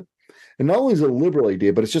idea, and not only is it a liberal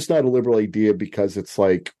idea, but it's just not a liberal idea because it's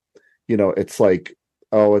like,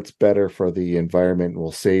 oh, it's better for the environment,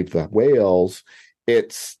 we'll save the whales.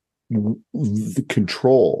 It's the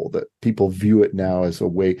control that people view it now as a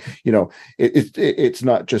way. It's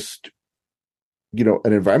not just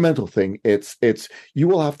an environmental thing. It's you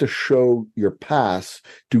will have to show your pass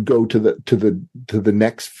to go to the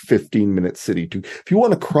next 15-minute city. If you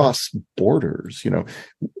want to cross borders,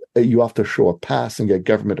 you have to show a pass and get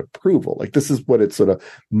government approval. Like, this is what it's sort of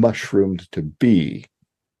mushroomed to be.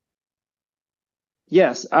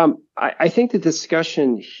 Yes. I think the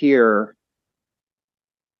discussion here,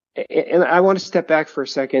 and I want to step back for a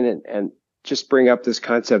second and just bring up this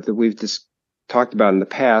concept that we've just talked about in the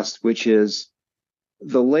past, which is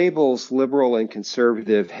the labels liberal and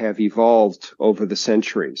conservative have evolved over the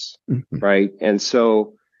centuries, right? And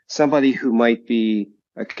so somebody who might be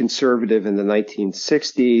a conservative in the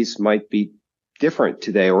 1960s might be different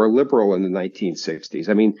today, or a liberal in the 1960s.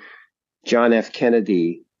 I mean, John F.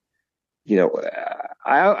 Kennedy,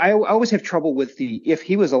 I always have trouble with if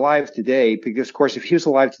he was alive today, because, of course, if he was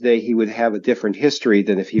alive today, he would have a different history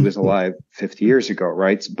than if he was alive 50 years ago,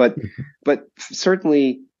 right? But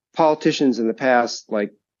certainly politicians in the past,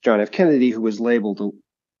 like John F. Kennedy, who was labeled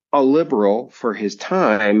a liberal for his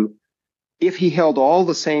time, if he held all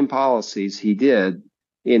the same policies he did,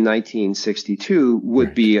 in 1962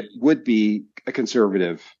 would be a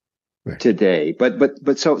conservative today.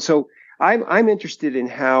 But so I'm interested in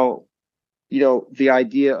how, the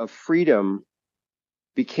idea of freedom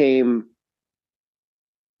became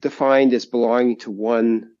defined as belonging to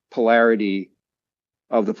one polarity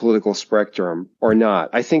of the political spectrum or not.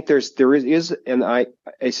 I think there is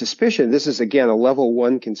a suspicion. This is again a level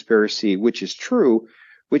 1 conspiracy, which is true,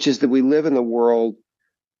 which is that we live in a world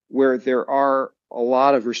where there are a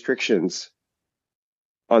lot of restrictions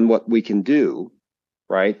on what we can do,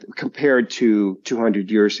 right, compared to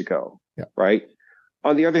 200 years ago, right?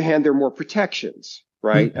 On the other hand, there are more protections,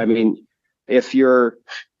 right? I mean, if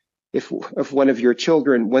one of your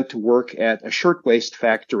children went to work at a shirtwaist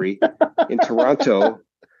factory in Toronto,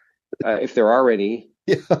 if there are any,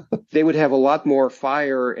 they would have a lot more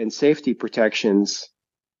fire and safety protections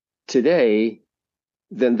today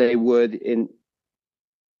than they would in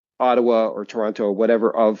Ottawa or Toronto or whatever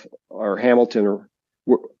or Hamilton or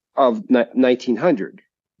of 1900,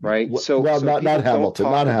 right? Not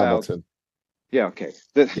Hamilton. Yeah, okay.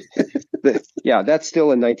 That's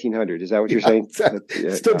still in 1900. Is that what you're saying?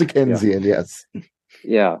 Still Dickensian, yes.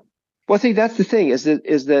 Yeah. Well, see, that's the thing is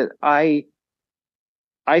that I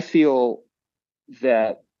feel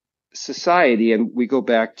that society, and we go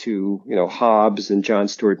back to Hobbes and John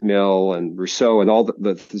Stuart Mill and Rousseau and all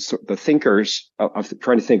the thinkers of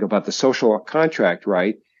trying to think about the social contract,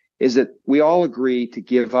 right? Is that we all agree to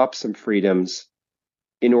give up some freedoms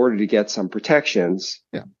in order to get some protections.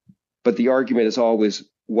 Yeah. But the argument is always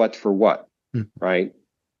what for what, right?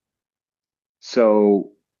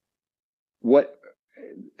 So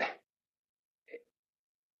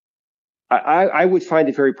I would find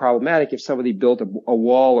it very problematic if somebody built a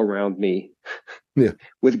wall around me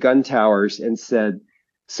with gun towers and said,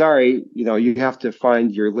 sorry, you have to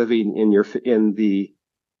find your living in the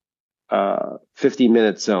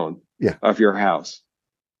 15-minute zone of your house,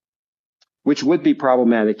 which would be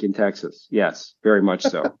problematic in Texas. Yes, very much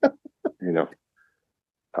so.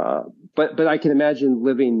 But I can imagine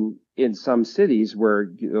living in some cities where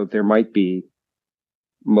there might be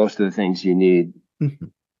most of the things you need. Mm-hmm.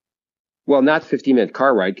 Well, not 15-minute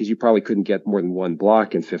car ride, because you probably couldn't get more than one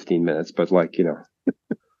block in 15 minutes, but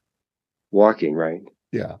walking, right?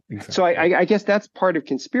 Yeah. Exactly. So I guess that's part of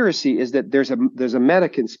conspiracy, is that there's a meta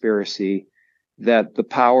conspiracy that the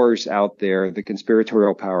powers out there, the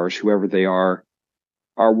conspiratorial powers, whoever they are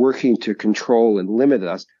working to control and limit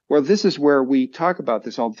us. Well, this is where we talk about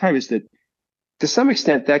this all the time, is that to some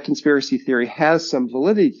extent that conspiracy theory has some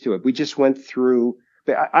validity to it. We just went through,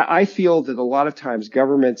 I feel that a lot of times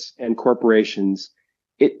governments and corporations,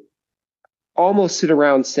 it almost sit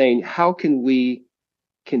around saying, how can we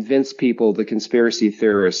convince people the conspiracy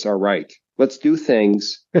theorists are right? Let's do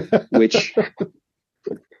things which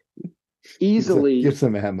easily give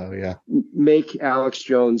some ammo, make Alex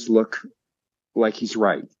Jones look like he's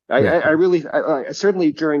right. I really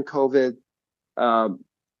certainly during COVID,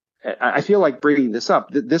 I feel like bringing this up.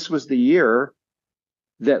 This was the year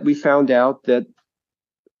that we found out that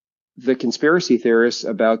the conspiracy theorists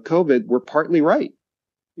about COVID were partly right.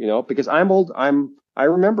 Because I'm old. I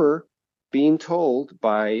remember being told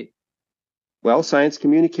by, science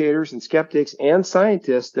communicators and skeptics and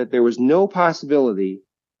scientists that there was no possibility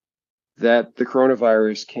that the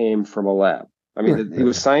coronavirus came from a lab. I mean, it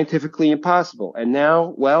was scientifically impossible. And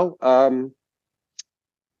now,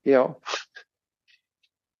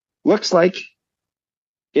 looks like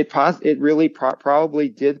it really probably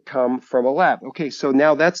did come from a lab. Okay, so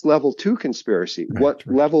now that's level 2 conspiracy. Right.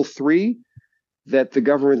 Level 3? That the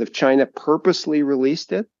government of China purposely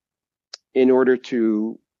released it in order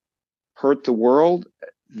to hurt the world.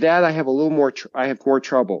 That I have more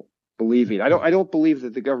trouble believing. I don't believe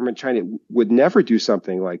that the government of China would never do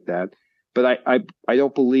something like that. But I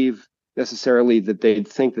don't believe necessarily that they'd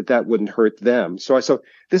think that wouldn't hurt them. So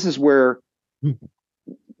this is where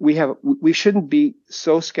we shouldn't be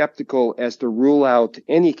so skeptical as to rule out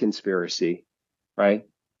any conspiracy, right?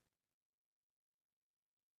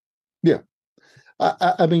 Yeah.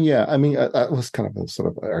 I mean, that was kind of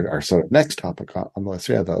sort of our sort of next topic on the list.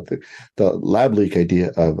 Yeah, the lab leak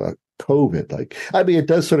idea of COVID. Like, I mean, it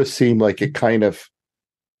does sort of seem like it kind of,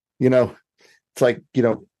 it's like,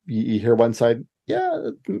 you hear one side,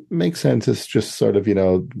 it makes sense. It's just sort of,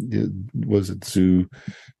 was it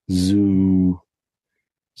zoomorphic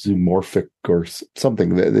or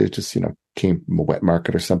something that it just, came from a wet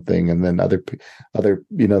market or something. And then other,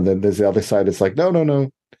 then there's the other side. It's like, no.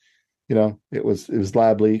 It was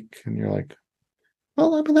lab leak, and you're like,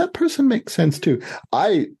 well, I mean, that person makes sense too.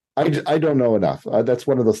 I don't know enough. That's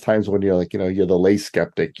one of those times when you're like, you're the lay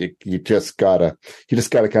skeptic. You just gotta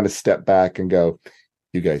kind of step back and go,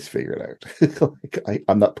 you guys figure it out.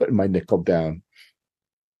 I'm not putting my nickel down.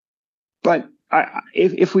 But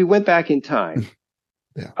if we went back in time,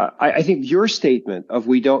 Yeah. I think your statement of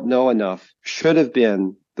we don't know enough should have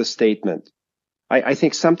been the statement. I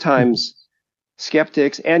think sometimes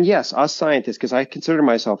skeptics, and yes, us scientists, because I consider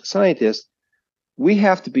myself a scientist, we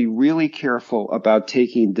have to be really careful about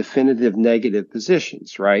taking definitive negative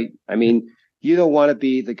positions, right? I mean, you don't want to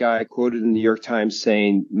be the guy quoted in the New York Times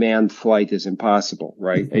saying manned flight is impossible,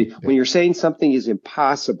 right? Yeah. When you're saying something is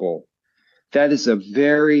impossible, that is a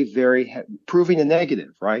very, very, proving a negative,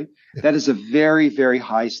 right? Yeah. That is a very, very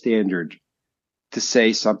high standard to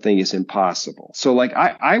say something is impossible. So like,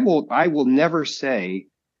 I will never say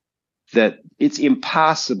that it's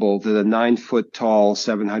impossible that a 9 foot tall,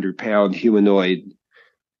 700-pound humanoid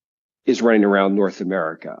is running around North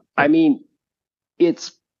America. I mean,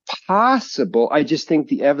 it's possible. I just think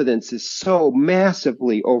the evidence is so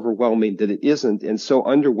massively overwhelming that it isn't, and so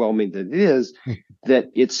underwhelming that it is, that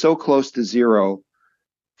it's so close to zero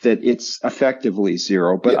that it's effectively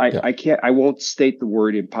zero. But I won't state the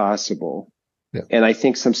word impossible. Yeah. And I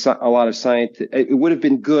think a lot of science, it would have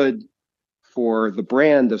been good for the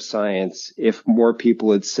brand of science if more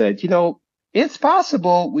people had said, it's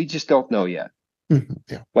possible. We just don't know yet.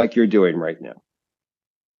 Yeah. Like you're doing right now.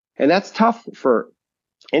 And that's tough for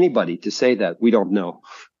anybody to say that we don't know.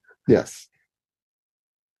 Yes.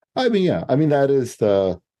 I mean, yeah. I mean, that is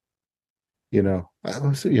the,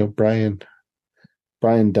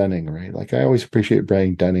 Brian Dunning, right? Like I always appreciate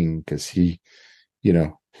Brian Dunning because he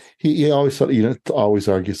always sort of, always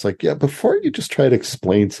argues like, yeah, before you just try to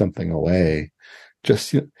explain something away,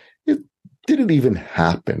 just, it didn't even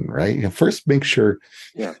happen, right? First make sure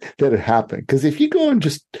that it happened. Because if you go and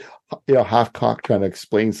just, half-cocked trying to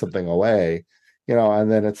explain something away,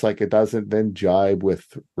 and then it's like it doesn't then jibe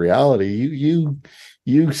with reality,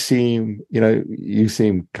 you seem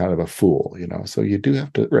kind of a fool, so you do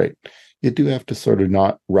have to sort of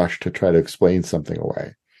not rush to try to explain something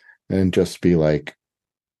away and just be like,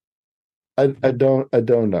 I don't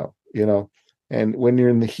know, and when you're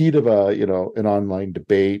in the heat of an online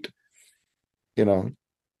debate,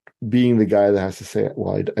 being the guy that has to say,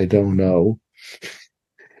 well, I don't know,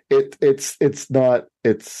 it's not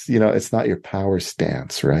your power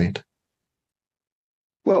stance, right?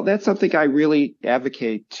 Well, that's something I really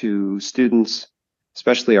advocate to students,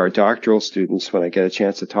 especially our doctoral students, when I get a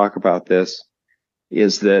chance to talk about this,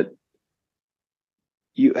 is that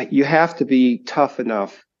you have to be tough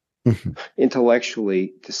enough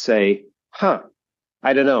intellectually to say,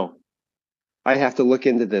 I don't know. I'd have to look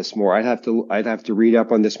into this more. I'd have to read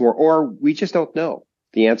up on this more, or we just don't know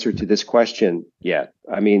the answer to this question yet.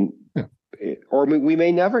 I mean, or we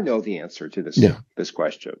may never know the answer to this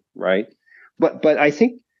question, right? But I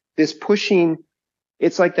think this pushing,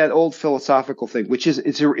 it's like that old philosophical thing, which is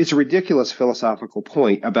it's a ridiculous philosophical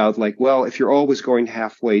point about like, well, if you're always going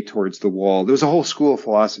halfway towards the wall, there was a whole school of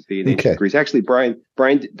philosophy in ancient Greece. Actually, Brian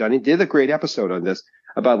Dunning did a great episode on this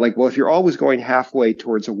about like, well, if you're always going halfway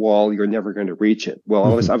towards a wall, you're never going to reach it. Well,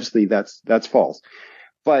 obviously that's false.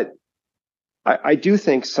 But I do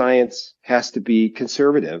think science has to be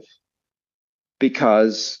conservative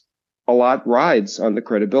because a lot rides on the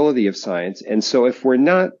credibility of science. And so if we're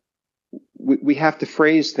not, we have to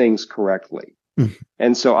phrase things correctly.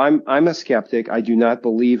 And so I'm a skeptic. I do not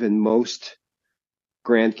believe in most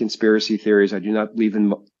grand conspiracy theories. I don't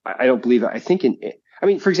believe,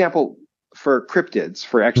 for example, for cryptids,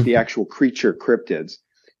 for actually the actual creature cryptids,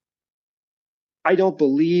 I don't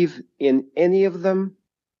believe in any of them.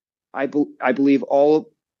 I believe all,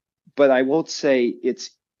 but I won't say it's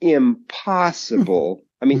impossible.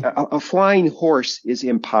 I mean, a flying horse is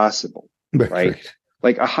impossible, right?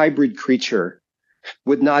 Like a hybrid creature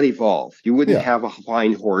would not evolve. You wouldn't have a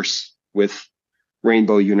flying horse with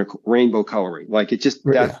rainbow coloring. Like it just,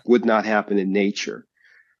 that would not happen in nature.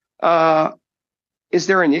 Is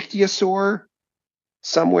there an ichthyosaur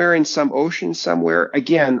somewhere in some ocean somewhere?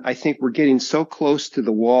 Again, I think we're getting so close to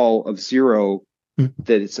the wall of zero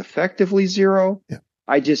that it's effectively zero.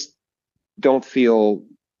 I just don't feel,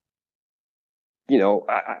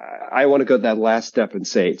 I want to go that last step and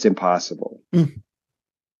say it's impossible.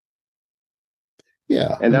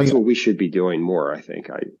 Yeah. And that's what we should be doing more, I think,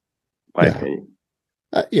 my opinion.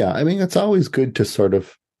 I mean, it's always good to sort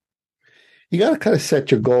of, you got to kind of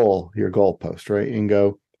set your goalpost, right? And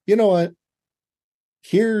go, you know what?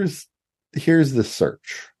 Here's the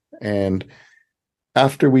search. And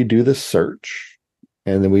after we do the search,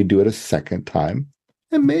 and then we do it a second time,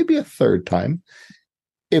 and maybe a third time,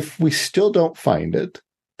 if we still don't find it,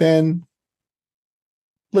 then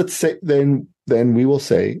let's say, then we will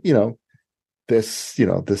say,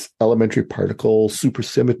 this elementary particle,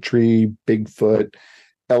 supersymmetry, Bigfoot,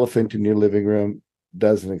 elephant in your living room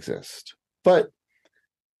doesn't exist. But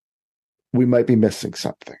we might be missing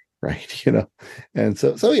something, right? And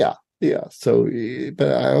so yeah. Yeah. So, but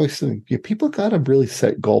I always think people got to really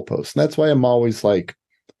set goalposts. And that's why I'm always like,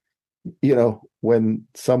 when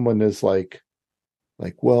someone is like,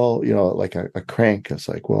 well, like a crank is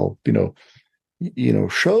like, well,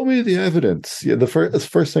 show me the evidence. Yeah. The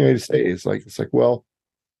first thing I say is like, it's like, well,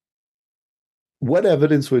 what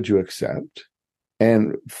evidence would you accept?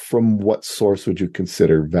 And from what source would you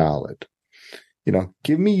consider valid?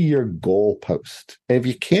 Give me your goalpost. And if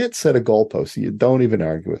you can't set a goalpost, you don't even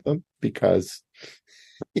argue with them, because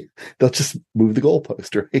they'll just move the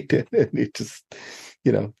goalpost, right? And it just,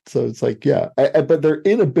 so it's like, yeah. But their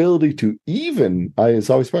inability to even, I was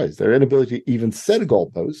always surprised, their inability to even set a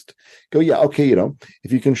goalpost, go, yeah, okay,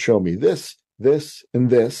 if you can show me this, and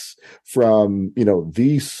this from,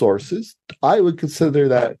 these sources, I would consider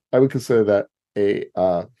that I would consider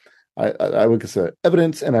evidence,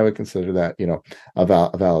 and I would consider that,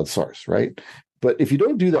 a valid source, right? But if you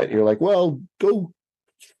don't do that, you're like, well, go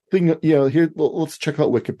here, let's check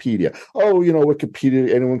out Wikipedia. Oh,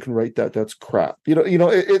 Wikipedia, anyone can write that. That's crap.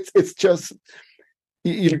 It's just,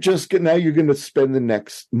 you're going to spend the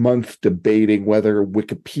next month debating whether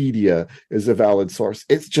Wikipedia is a valid source.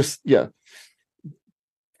 It's just, yeah.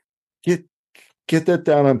 Get that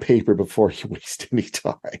down on paper before you waste any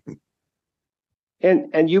time.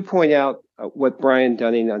 And you point out what Brian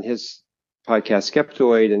Dunning on his podcast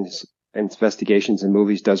Skeptoid and his investigations in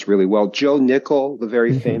movies does really well. Joe Nickell, the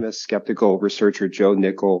very famous skeptical researcher Joe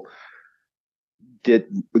Nickell,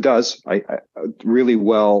 does really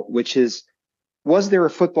well, which is, was there a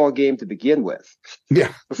football game to begin with?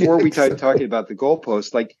 Yeah. Before we start talking about the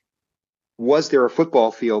goalpost, like, was there a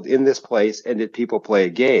football field in this place, and did people play a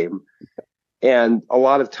game? And a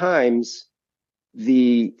lot of times,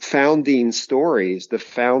 the founding stories, the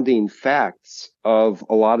founding facts of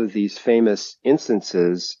a lot of these famous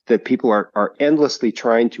instances that people are endlessly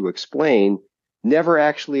trying to explain never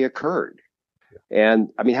actually occurred. And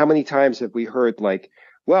I mean, how many times have we heard like,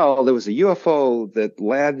 well, there was a UFO that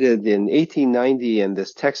landed in 1890 in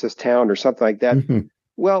this Texas town or something like that. Mm-hmm.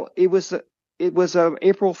 Well, it was a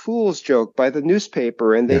April Fool's joke by the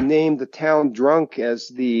newspaper, and they named the town drunk as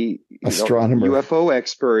the astronomer, UFO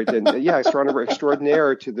expert, and astronomer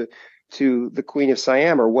extraordinaire to the Queen of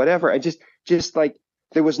Siam or whatever. I just like,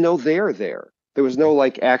 there was no there. There was no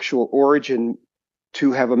like actual origin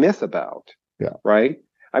to have a myth about. Yeah. Right.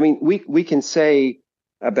 I mean, we can say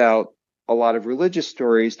about a lot of religious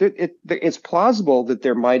stories that it's plausible that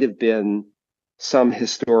there might have been some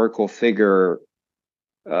historical figure,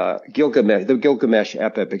 Gilgamesh, the Gilgamesh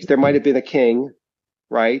epic, because there might have been a king,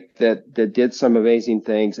 right, that did some amazing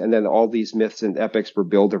things, and then all these myths and epics were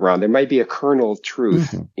built around. There might be a kernel of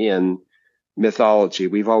truth in mythology.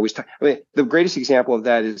 We've always the greatest example of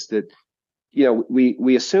that is that,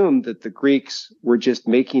 we assumed that the Greeks were just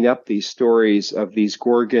making up these stories of these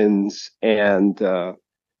gorgons and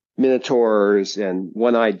minotaurs and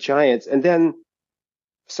one-eyed giants, and then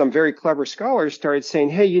some very clever scholars started saying,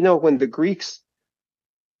 hey, when the Greeks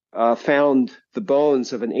found the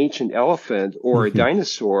bones of an ancient elephant or a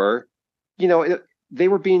dinosaur, they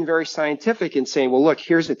were being very scientific and saying, well, look,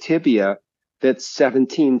 here's a tibia that's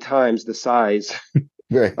 17 times the size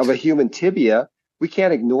of a human tibia. We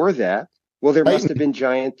can't ignore that. Well, there must have been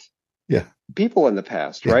giant people in the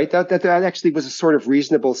past, right? That actually was a sort of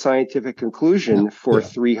reasonable scientific conclusion for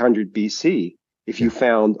 300 BC. If you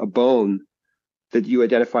found a bone that you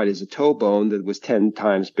identified as a toe bone that was 10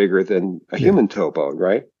 times bigger than a human toe bone,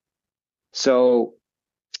 right? So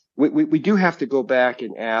we do have to go back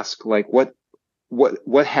and ask, like, what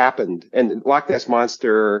happened? And Loch Ness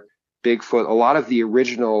Monster, Bigfoot, a lot of the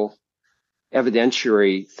original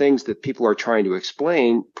evidentiary things that people are trying to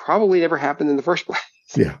explain probably never happened in the first place.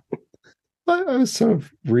 Yeah. I was sort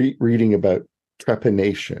of reading about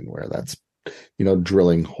trepanation, where that's,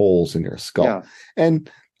 drilling holes in your skull. Yeah.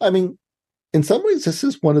 And I mean, in some ways, this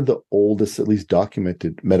is one of the oldest, at least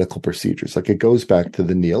documented medical procedures. Like, it goes back to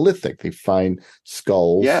the Neolithic. They find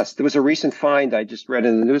skulls. Yes, there was a recent find I just read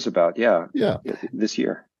in the news about. Yeah. This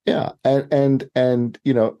year. Yeah, and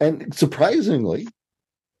surprisingly,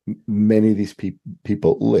 many of these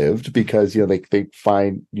people lived, because they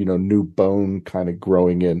find new bone kind of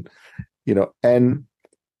growing in, and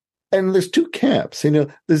there's two camps.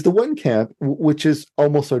 There's the one camp which is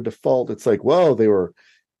almost our default. It's like, well, they were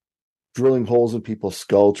drilling holes in people's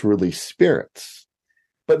skull to release spirits.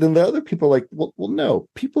 But then the other people are like, well, no,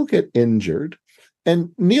 people get injured, and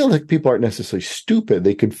Neolithic people aren't necessarily stupid.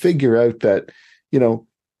 They could figure out that,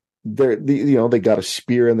 they got a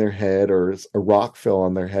spear in their head or a rock fell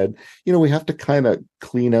on their head. We have to kind of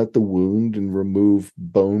clean out the wound and remove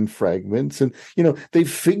bone fragments. And, they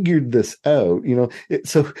figured this out,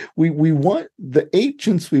 so we want the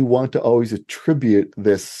ancients, we want to always attribute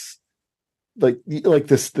this, like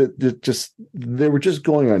this, that just, they were just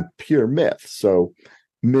going on pure myth. So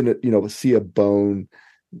see a bone,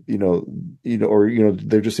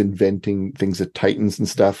 they're just inventing things at Titans and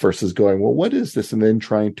stuff versus going, well, what is this? And then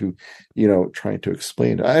trying to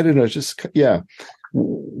explain it. I don't know. It's just, yeah.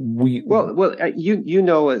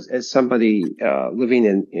 As somebody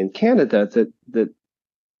living in Canada, that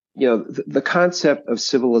the concept of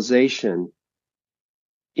civilization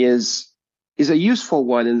is a useful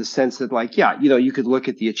one in the sense that, like, yeah, you could look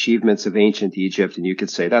at the achievements of ancient Egypt and you could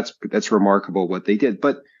say that's remarkable what they did.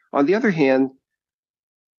 But on the other hand,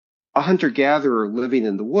 a hunter-gatherer living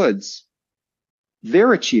in the woods,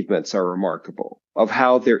 their achievements are remarkable of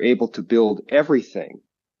how they're able to build everything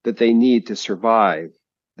that they need to survive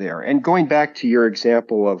there. And going back to your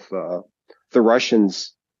example of the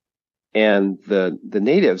Russians and the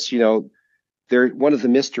natives, they're one of the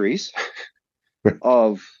mysteries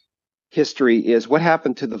of history is what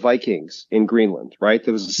happened to the Vikings in Greenland, right?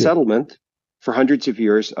 There was a settlement for hundreds of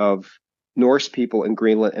years of Norse people in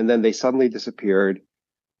Greenland, and then they suddenly disappeared.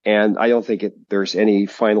 And I don't think there's any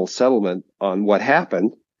final settlement on what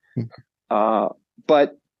happened.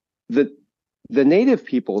 But the native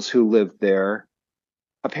peoples who lived there,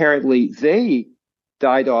 apparently they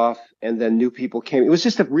died off and then new people came. It was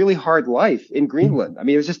just a really hard life in Greenland. I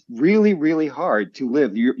mean, it was just really, really hard to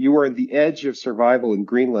live. You were on the edge of survival in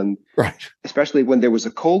Greenland, right? Especially when there was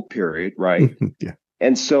a cold period, right? Yeah.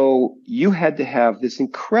 And so you had to have this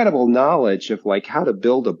incredible knowledge of, like, how to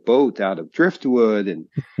build a boat out of driftwood and,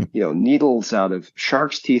 needles out of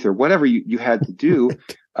shark's teeth or whatever you had to do.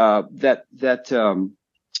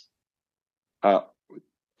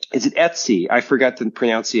 Is it Etsy? I forgot the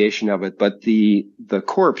pronunciation of it, but the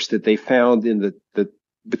corpse that they found in the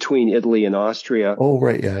between Italy and Austria. Oh,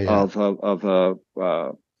 right. Yeah. Of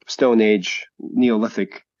a Stone Age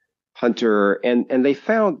Neolithic hunter. And they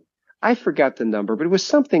found, I forgot the number, but it was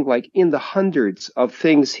something like in the hundreds of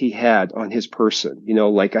things he had on his person,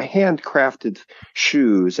 like a handcrafted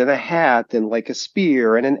shoes and a hat and like a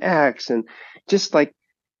spear and an axe, and just like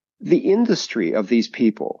the industry of these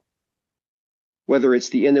people, whether it's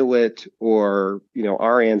the Inuit or,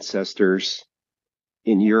 our ancestors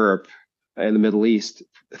in Europe and the Middle East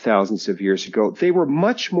thousands of years ago, they were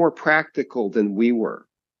much more practical than we were,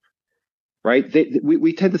 right?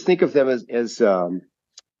 We tend to think of them as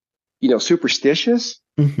superstitious,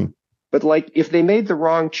 but like if they made the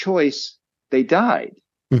wrong choice, they died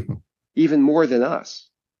even more than us,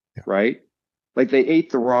 right? Like they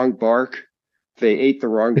ate the wrong bark, they ate the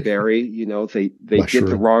wrong berry, they did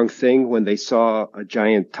the wrong thing when they saw a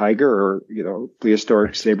giant tiger or,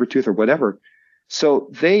 prehistoric saber-tooth or whatever. So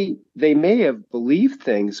they may have believed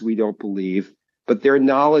things we don't believe, but their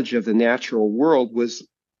knowledge of the natural world was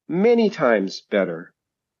many times better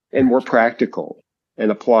and more practical and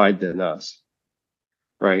applied than us,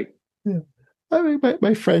 right? Yeah. I mean,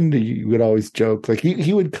 my friend, he would always joke, like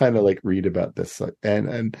he would kind of like read about this,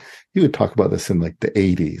 and he would talk about this in like the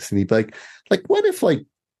 80s, and he'd be like, what if like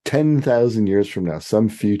 10,000 years from now, some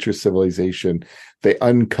future civilization, they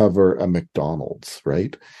uncover a McDonald's,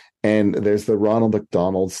 right? And there's the Ronald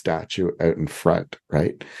McDonald statue out in front,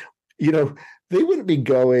 right? They wouldn't be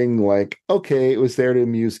going like, okay, it was there to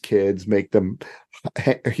amuse kids, make them,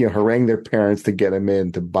 harangue their parents to get them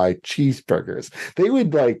in to buy cheeseburgers. They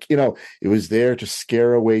would like, it was there to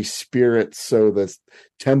scare away spirits. So the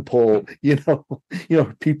temple,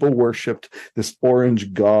 people worshipped this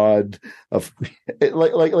orange god of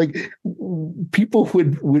like people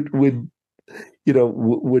would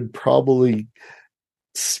probably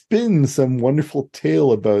spin some wonderful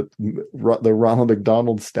tale about the Ronald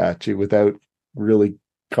McDonald statue without really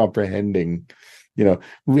comprehending.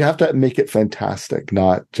 We have to make it fantastic,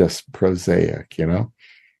 not just prosaic.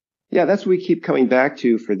 Yeah, that's what we keep coming back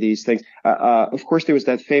to for these things. Of course, there was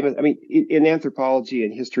that famous. I mean, in anthropology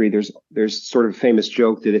and history, there's sort of a famous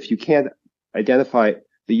joke that if you can't identify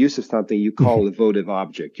the use of something, you call it a votive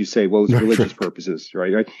object. You say, well, it's religious purposes,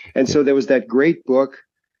 right? And so there was that great book,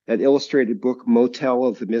 that illustrated book, Motel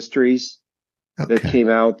of the Mysteries, that came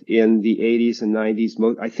out in the 80s and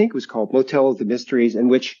 90s. I think it was called Motel of the Mysteries, in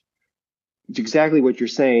which it's exactly what you're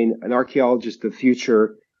saying. An archaeologist of the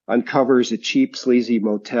future uncovers a cheap, sleazy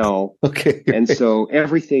motel. And so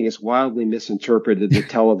everything is wildly misinterpreted, the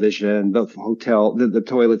television, the hotel, the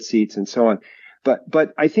toilet seats, and so on.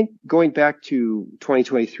 But I think going back to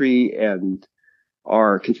 2023 and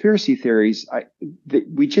are conspiracy theories,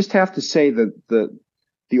 we just have to say that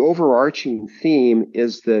the overarching theme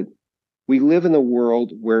is that we live in a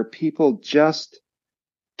world where people just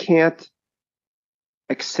can't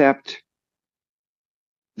accept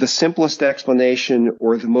the simplest explanation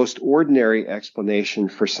or the most ordinary explanation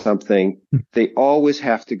for something. They always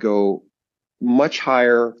have to go much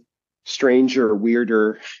higher, stranger,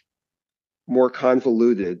 weirder, more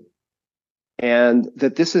convoluted. And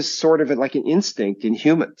that this is sort of like an instinct in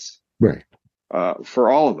humans. Right. For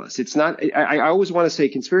all of us. It's not, I always want to say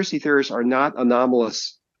conspiracy theorists are not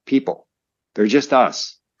anomalous people. They're just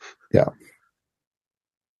us. Yeah.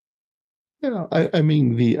 I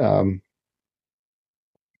mean,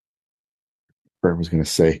 I was going to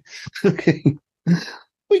say, okay,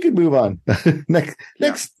 we could move on.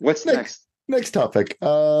 What's next? Next topic.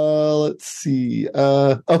 Let's see.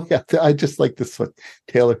 I just like this one.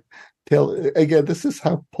 Taylor, again, this is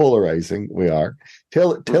how polarizing we are.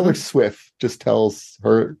 Taylor Swift just tells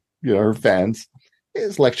her, her fans,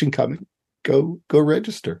 "Is election coming? Go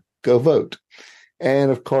register, go vote." And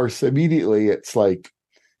of course, immediately it's like,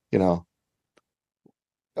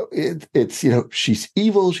 it's she's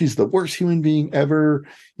evil, she's the worst human being ever,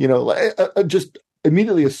 just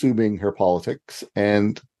immediately assuming her politics,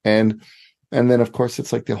 and then of course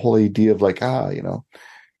it's like the whole idea of like, now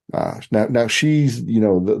she's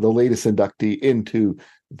the latest inductee into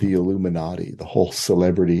the Illuminati, the whole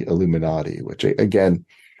celebrity Illuminati, which again,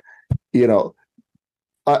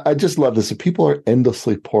 I just love this. People are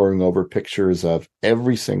endlessly poring over pictures of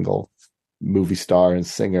every single movie star and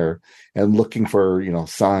singer and looking for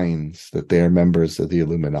signs that they are members of the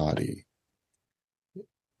Illuminati.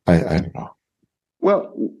 I don't know.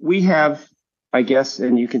 Well, we have, I guess,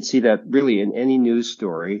 and you can see that really in any news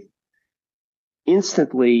story,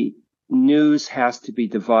 instantly news has to be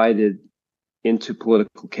divided into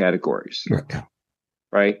political categories.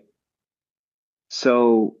 Right?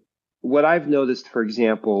 So what I've noticed, for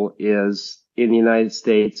example, is in the United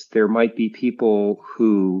States, there might be people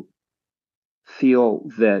who feel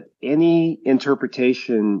that any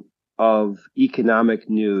interpretation of economic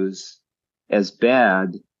news as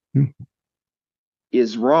bad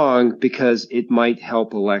is wrong because it might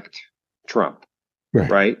help elect Trump.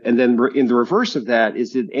 Right? And then in the reverse of that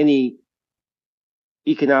is that any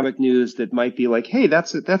economic news that might be like, hey,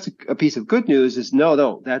 that's a piece of good news is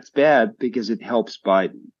no, that's bad because it helps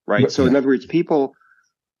Biden. Right? So in other words, people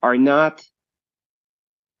are not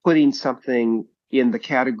putting something in the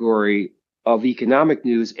category of economic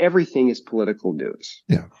news. Everything is political news.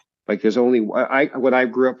 Yeah. Like there's only, when I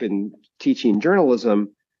grew up in teaching journalism,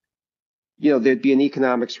 there'd be an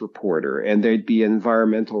economics reporter and there'd be an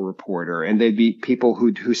environmental reporter and there'd be people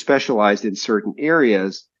who specialized in certain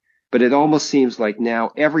areas. But it almost seems like now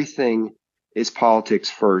everything is politics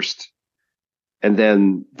first. And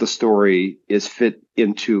then the story is fit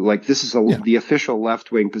into like, this is the official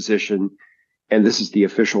left wing position. And this is the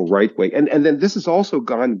official right wing. And then this has also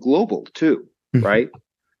gone global too, right?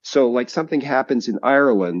 So like something happens in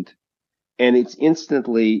Ireland and it's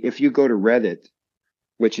instantly, if you go to Reddit,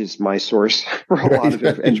 which is my source for a lot of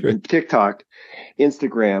it, and TikTok,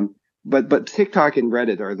 Instagram, but TikTok and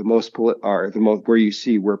Reddit are the most where you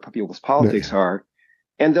see where people's politics are.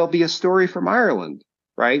 And there'll be a story from Ireland,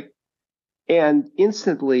 right? And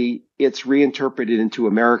instantly it's reinterpreted into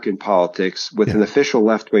American politics with an official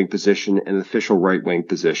left-wing position and an official right-wing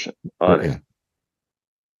position on it.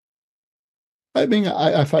 I mean,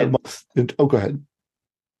 I find go ahead.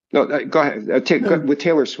 No, go ahead. With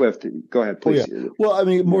Taylor Swift, go ahead, please. Oh, yeah. Well, I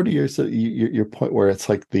mean, more to your point where it's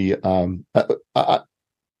like the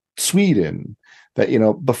Sweden,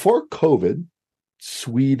 that before COVID,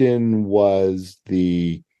 Sweden was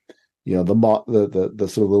the sort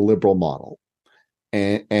of the liberal model,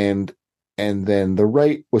 and then the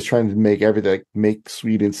right was trying to make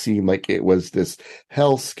Sweden seem like it was this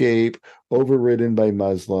hellscape overridden by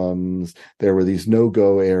Muslims. There were these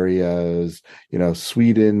no-go areas.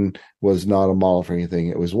 Sweden was not a model for anything.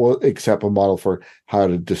 It was except a model for how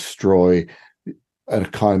to destroy an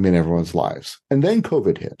economy in everyone's lives. And then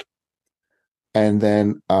COVID hit. And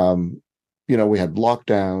then, we had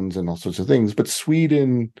lockdowns and all sorts of things, but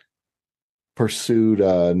Sweden pursued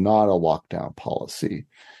not a lockdown policy.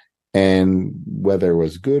 And whether it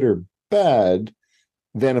was good or bad,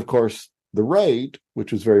 then of course the right,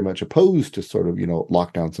 which was very much opposed to sort of,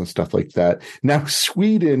 lockdowns and stuff like that. Now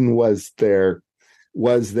Sweden was their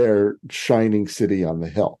shining city on the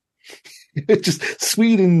hill. It's just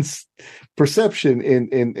Sweden's perception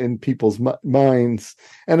in people's minds.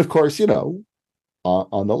 And of course, on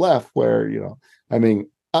the left where, I mean,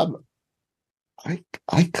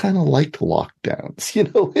 I kind of liked lockdowns,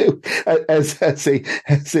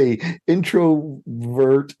 as a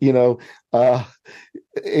introvert,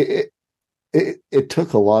 it, it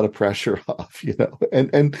took a lot of pressure off,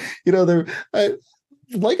 and there,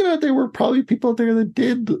 like it or not, there were probably people out there that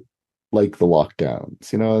did like the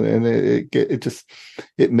lockdowns, and it just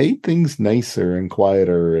it made things nicer and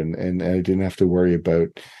quieter, and I didn't have to worry about,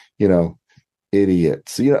 you know,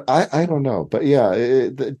 idiots. I don't know, but yeah,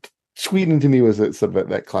 Sweden to me was sort of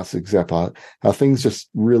that classic example how things just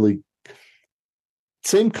really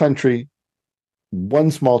same country, one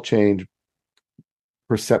small change,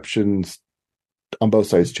 perceptions on both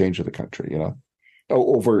sides change of the country,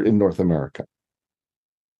 over in North America.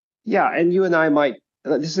 Yeah, and you and I might.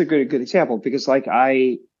 This is a good example because, like,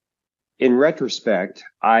 in retrospect,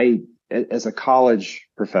 as a college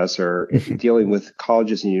professor dealing with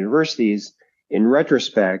colleges and universities, in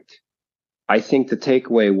retrospect, I think the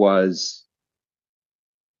takeaway was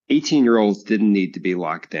 18-year-olds didn't need to be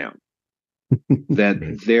locked down. That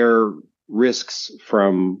Right. their risks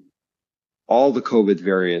from all the COVID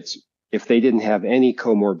variants, if they didn't have any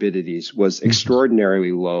comorbidities, was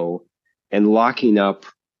extraordinarily low, and locking up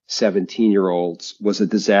 17-year-olds was a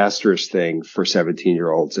disastrous thing for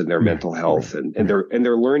 17-year-olds and their mental health and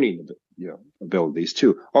their learning, abilities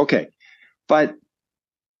too. Okay. But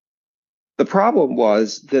the problem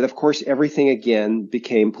was that, of course, everything again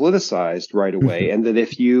became politicized right away. And that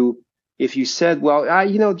if you said, well,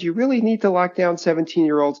 do you really need to lock down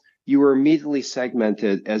 17-year-olds? You were immediately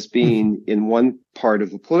segmented as being in one part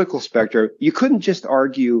of the political spectrum. You couldn't just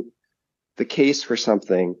argue the case for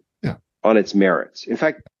something on its merits. In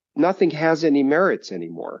fact, nothing has any merits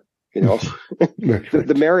anymore.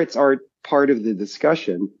 The merits aren't part of the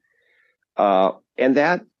discussion. And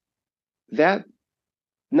that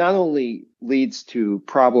not only leads to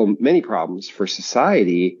many problems for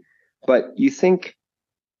society, but you think,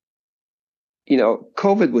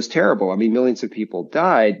 COVID was terrible. I mean, millions of people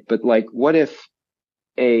died, but like, what if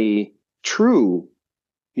a true,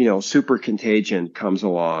 super contagion comes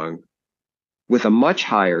along with a much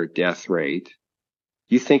higher death rate?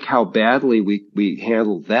 You think how badly we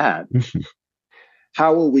handled that.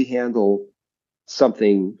 How will we handle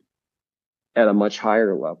something at a much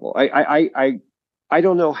higher level? I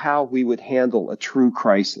don't know how we would handle a true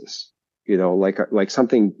crisis, like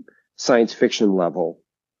something science fiction level,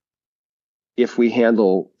 if we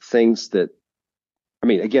handle things that, I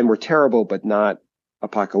mean, again, we're terrible, but not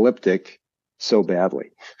apocalyptic so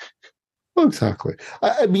badly. Well, exactly.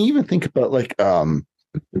 I mean, even think about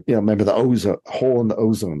remember the ozone hole in the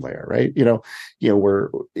ozone layer, right? We're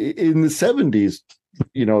in the 70s,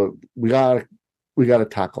 we got to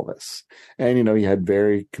tackle this. And, you had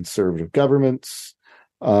very conservative governments,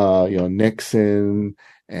 Nixon,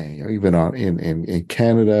 and even in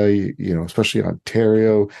Canada, especially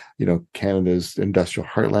Ontario, Canada's industrial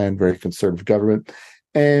heartland, very conservative government.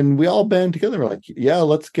 And we all band together. We're like, yeah,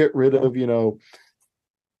 let's get rid of,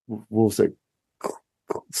 what was it?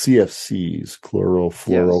 CFCs,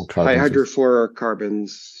 chlorofluorocarbons, hydrofluorocarbons,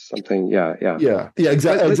 something. Yeah,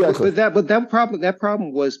 exactly. But that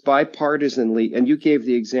problem was bipartisanly, and you gave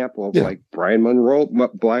the example of like Brian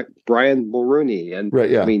Mulroney, and right.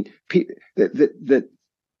 Yeah, I mean, that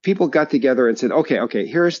people got together and said, okay,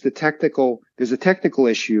 here's there's a technical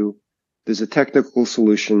issue, there's a technical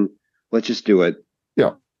solution, let's just do it,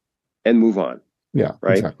 and move on. Yeah,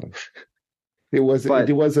 right. Exactly. It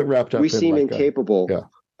wasn't wrapped up. We seem incapable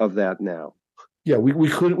of that now. Yeah, we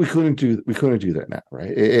couldn't do that now, right?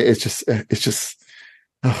 It's just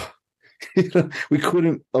we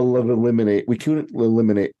couldn't eliminate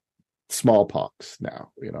smallpox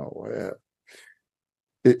now.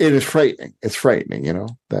 It is frightening. It's frightening.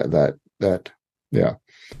 That. Yeah.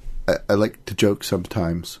 I like to joke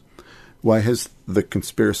sometimes. Why has the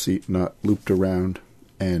conspiracy not looped around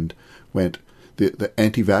and went? The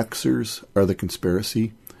anti-vaxxers are the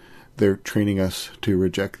conspiracy. They're training us to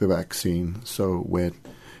reject the vaccine. So when,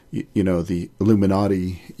 the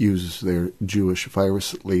Illuminati uses their Jewish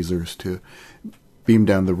virus lasers to beam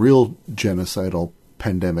down the real genocidal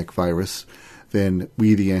pandemic virus, then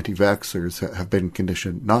we, the anti-vaxxers, have been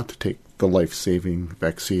conditioned not to take the life-saving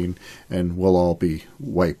vaccine, and we'll all be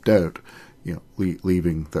wiped out,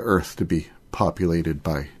 leaving the earth to be populated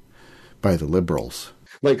by the liberals.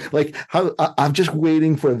 Like how I'm just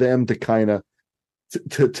waiting for them to kind of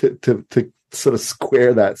to sort of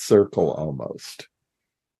square that circle almost.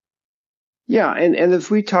 Yeah, and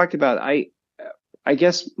as we talked about, I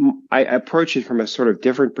guess I approach it from a sort of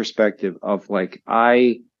different perspective of like,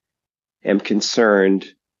 I am concerned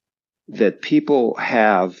that people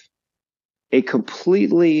have a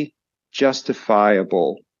completely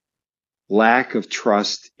justifiable lack of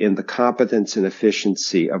trust in the competence and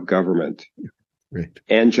efficiency of government Right.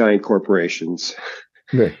 and giant corporations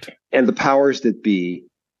Right. and the powers that be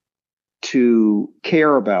to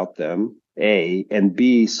care about them, A, and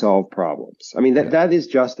B, solve problems. I mean, that is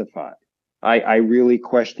justified. I really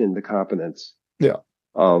question the competence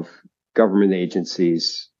of government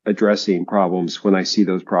agencies addressing problems when I see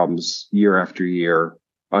those problems year after year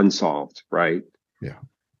unsolved, right? Yeah.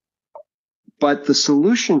 But the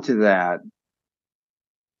solution to that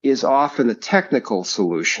is often a technical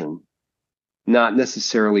solution, not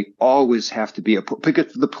necessarily always have to be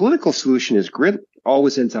because the political solution is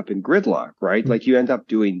always ends up in gridlock, right? Mm-hmm. Like you end up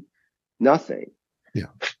doing nothing.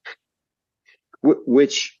 Yeah.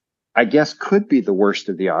 Which I guess could be the worst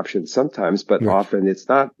of the options sometimes, but often it's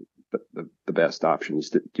not the best option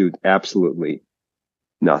is to do absolutely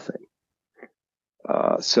nothing.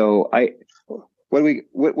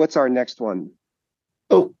 What's our next one?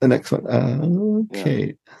 Oh, the next one. Okay.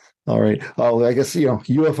 Yeah. All right. Oh, I guess,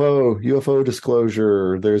 UFO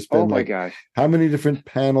disclosure. There's been how many different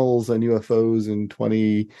panels on UFOs in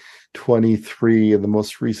 2023? And the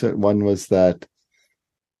most recent one was that,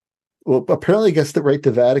 well, apparently I guess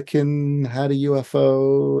the Vatican had a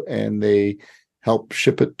UFO and they helped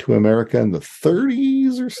ship it to America in the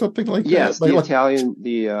 30s or something like that. Yes, the Italian,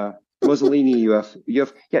 the Mussolini UFO. Yeah,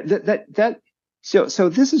 So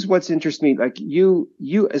this is what's interesting me. Like you,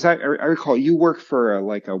 as I recall, you work for a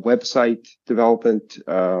website development,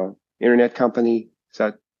 internet company. Is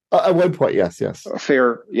that at one point? Yes.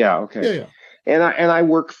 Fair. Yeah. Okay. Yeah. And I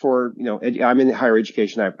work for, I'm in higher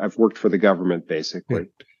education. I've worked for the government basically.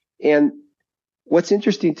 Yeah. And what's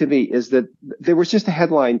interesting to me is that there was just a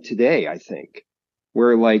headline today, I think,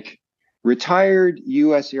 where retired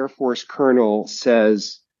U.S. Air Force colonel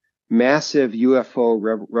says massive UFO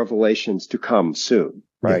revelations to come soon,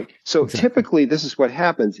 right? Yeah, so typically this is what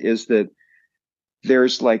happens is that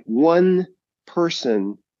there's one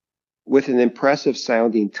person with an impressive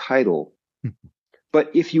sounding title.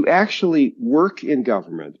 But if you actually work in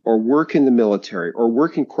government or work in the military or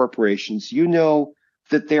work in corporations, you know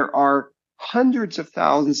that there are hundreds of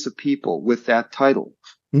thousands of people with that title,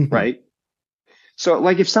 right? So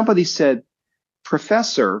if somebody said,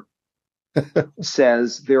 Professor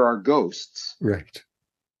says there are ghosts. Right.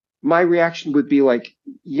 My reaction would be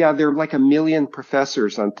there are a million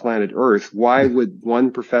professors on planet Earth. Why would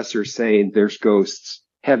one professor saying there's ghosts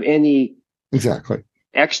have any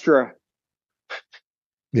extra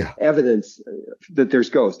evidence that there's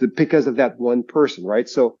ghosts? Because of that one person, right?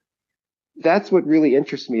 So that's what really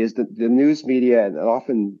interests me is that the news media and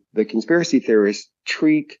often the conspiracy theorists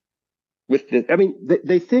treat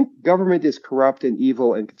they think government is corrupt and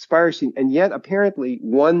evil and conspiracy, and yet apparently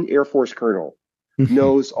one Air Force colonel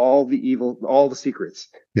knows all the secrets,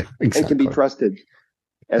 and can be trusted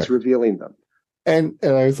as revealing them. And I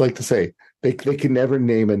always like to say they can never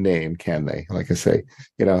name a name, can they? Like I say,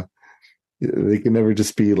 they can never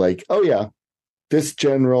just be oh yeah, this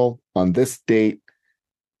general on this date,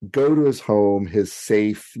 go to his home, his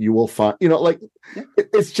safe, you will find,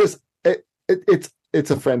 it's just it's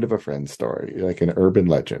a friend of a friend story, like an urban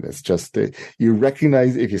legend. It's just you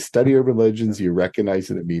recognize, if you study urban legends, you recognize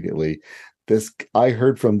it immediately. I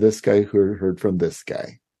heard from this guy who heard from this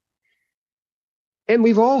guy. And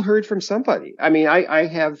we've all heard from somebody. I mean, I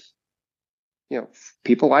have,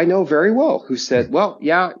 people I know very well who said, well,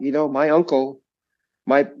 yeah, my uncle,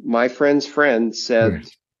 my friend's friend said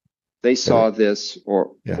they saw this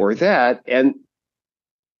or that. And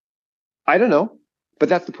I don't know, but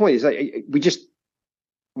that's the point is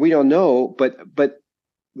we don't know, but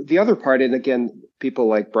the other part, and again, people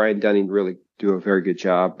like Brian Dunning really do a very good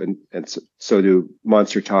job, and so do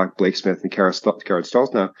Monster Talk, Blake Smith and Karen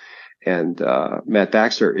Stolznow and Matt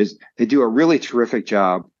Baxter, is they do a really terrific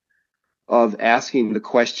job of asking the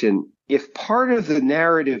question, if part of the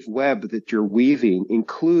narrative web that you're weaving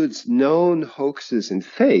includes known hoaxes and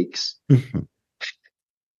fakes,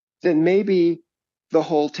 then maybe the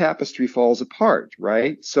whole tapestry falls apart,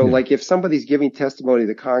 right? So if somebody's giving testimony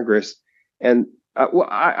to Congress, and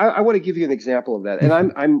I want to give you an example of that. And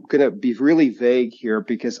I'm going to be really vague here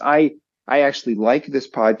because I actually like this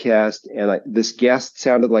podcast, and this guest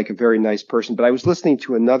sounded like a very nice person, but I was listening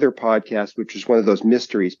to another podcast, which is one of those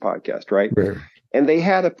mysteries podcasts, right? And they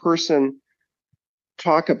had a person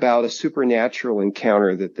talk about a supernatural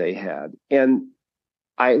encounter that they had. And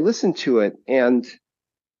I listened to it, and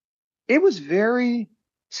it was very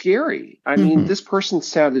scary. I mean, this person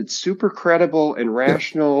sounded super credible and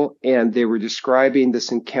rational, and they were describing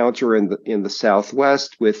this encounter in the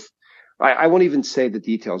Southwest with, I won't even say the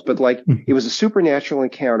details, but it was a supernatural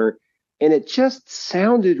encounter, and it just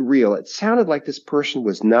sounded real. It sounded like this person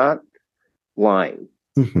was not line.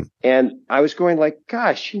 Mhm. And I was going like,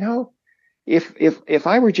 gosh, if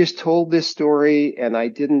I were just told this story and I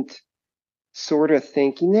didn't sort of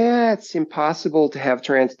think, nah, it's impossible to have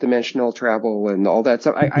transdimensional travel and all that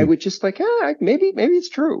stuff, I would just like, maybe it's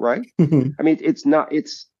true, right? Mhm. I mean, it's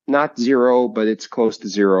not zero, but it's close to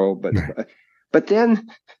zero. Right. But then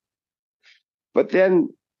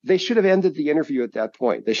they should have ended the interview at that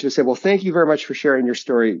point. They should have said, well, thank you very much for sharing your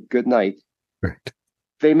story. Good night. Right.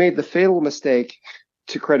 They made the fatal mistake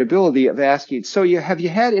to credibility of asking, so have you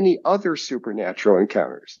had any other supernatural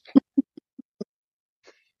encounters?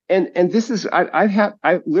 And this is,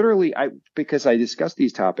 because I discuss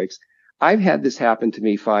these topics, I've had this happen to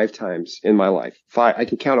me 5 times in my life. 5, I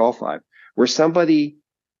can count all 5, where somebody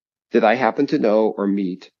that I happen to know or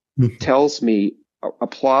meet Mhm. tells me a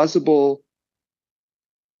plausible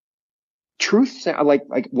truth,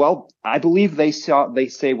 well, I believe they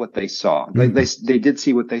say what they saw. They did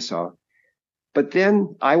see what they saw. But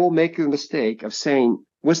then I will make the mistake of saying,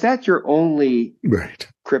 was that your only Right.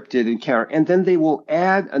 cryptid encounter? And then they will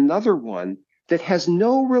add another one that has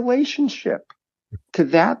no relationship to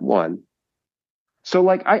that one. So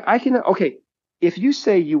like I can, okay, if you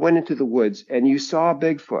say you went into the woods and you saw a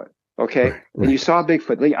Bigfoot, okay, Right. and you saw a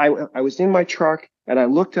Bigfoot, like I was in my truck and I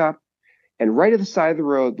looked up and right at the side of the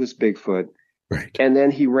road was Bigfoot. Right. And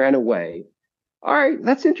then he ran away. All right,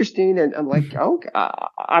 that's interesting. And I'm like, okay,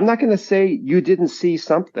 I'm not going to say you didn't see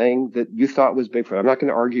something that you thought was Bigfoot. I'm not going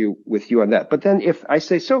to argue with you on that. But then if I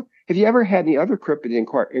say, so have you ever had any other cryptid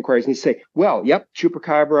inquiries? And you say, well, yep,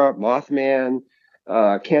 Chupacabra, Mothman,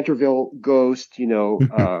 Canterville ghost,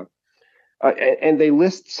 and they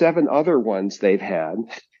list 7 other ones they've had.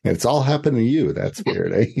 It's all happened to you. That's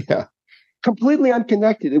weird. Yeah. Completely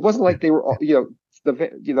unconnected. It wasn't like they were all,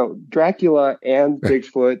 Dracula and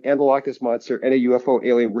Bigfoot and the Loch Ness Monster and a UFO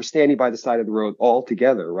alien were standing by the side of the road all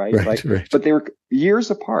together, right? Right. But they were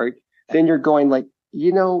years apart. Then you're going like,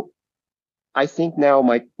 I think now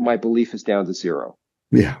my belief is down to 0.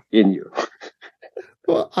 Yeah. In you.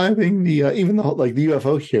 Well, I think even the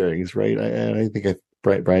UFO hearings, right? I think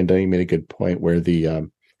Brian Dunning made a good point where the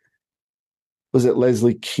was it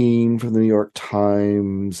Leslie Keane from the New York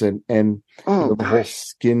Times and the whole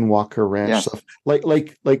Skinwalker Ranch stuff. Like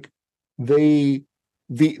they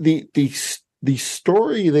the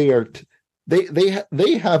story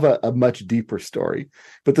they have a much deeper story,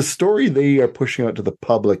 but the story they are pushing out to the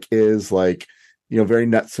public is like, very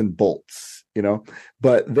nuts and bolts,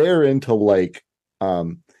 but they're into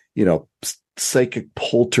psychic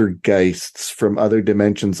poltergeists from other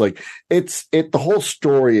dimensions. Like the whole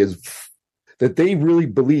story is that they really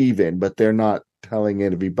believe in, but they're not telling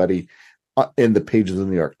everybody in the pages of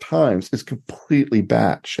the New York Times, is completely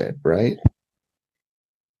batshit, right?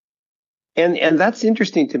 And that's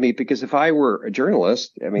interesting to me because if I were a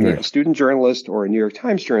journalist, a student journalist or a New York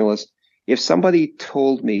Times journalist, if somebody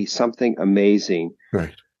told me something amazing,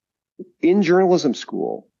 right? In journalism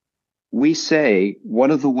school, we say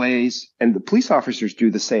one of the ways, and the police officers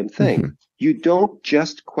do the same thing. Mm-hmm. You don't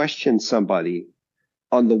just question somebody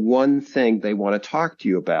on the one thing they want to talk to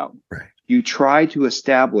you about. Right. You try to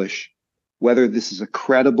establish whether this is a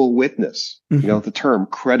credible witness, mm-hmm. The term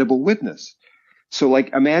credible witness. So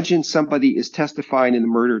like imagine somebody is testifying in the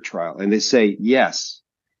murder trial and they say, yes,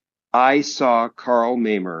 I saw Carl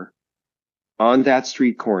Maimer on that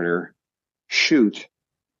street corner shoot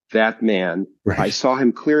that man. Right. I saw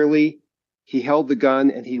him clearly. He held the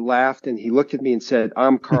gun and he laughed and he looked at me and said,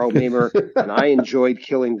 I'm Carl Maimer and I enjoyed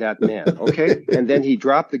killing that man. Okay. And then he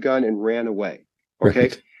dropped the gun and ran away. Okay.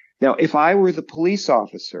 Right. Now, if I were the police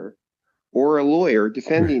officer or a lawyer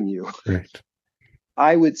defending you,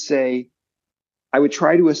 I would say, I would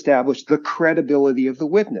try to establish the credibility of the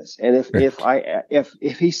witness. And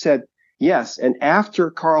if he said, yes, and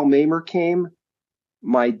after Carl Maimer came,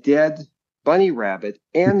 my dead bunny rabbit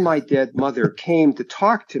and my dead mother came to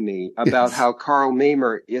talk to me about how Carl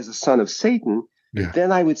Maimer is a son of Satan,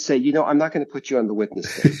 then I would say, I'm not going to put you on the witness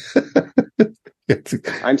stand.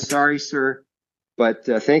 I'm sorry, sir, but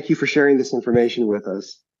thank you for sharing this information with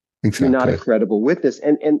us. Exactly. You're not a credible witness.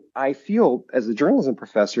 And I feel as a journalism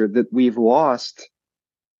professor that we've lost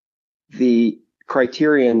the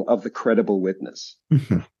criterion of the credible witness.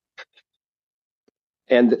 Mm-hmm.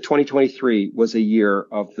 And 2023 was a year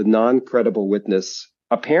of the non-credible witness,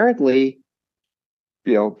 apparently,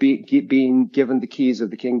 being given the keys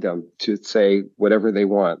of the kingdom to say whatever they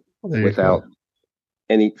want without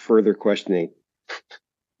any further questioning.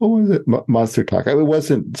 What was it? Monster Talk. It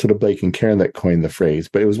wasn't sort of Blake and Karen that coined the phrase,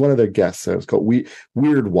 but it was one of their guests. It was called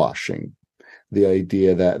weird washing. The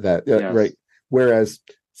idea that yes. right. Whereas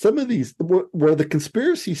some of these, where the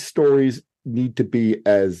conspiracy stories need to be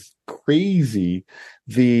as crazy.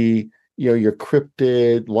 Your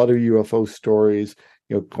cryptid, a lot of UFO stories,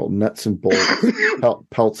 called nuts and bolts,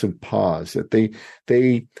 pelts and paws. That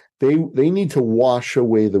they need to wash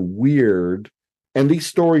away the weird. And these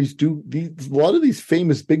stories a lot of these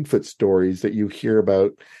famous Bigfoot stories that you hear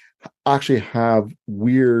about actually have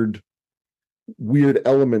weird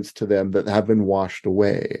elements to them that have been washed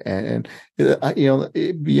away. And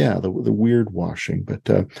the weird washing.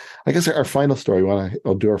 But I guess our final story,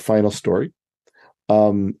 I'll do our final story.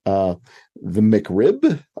 The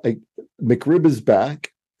McRib. McRib is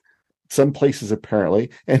back. Some places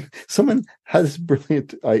apparently, and someone has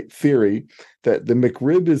brilliant theory that the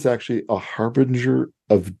McRib is actually a harbinger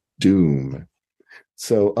of doom.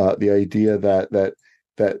 So the idea that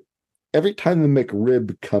every time the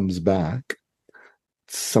McRib comes back,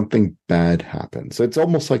 something bad happens. It's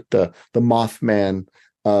almost like the Mothman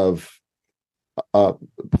of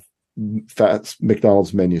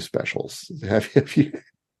McDonald's menu specials. Have you?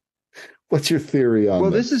 What's your theory on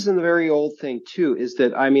this? This is a very old thing too, is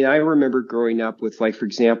that, I remember growing up with, like, for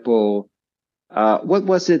example, what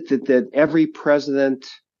was it that every president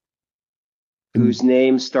whose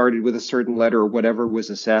name started with a certain letter or whatever was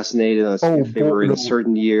assassinated if they were in a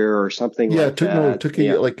certain year or something like that? It took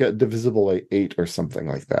like a divisible by 8 or something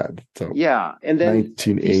like that. So and then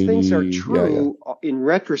these things are true in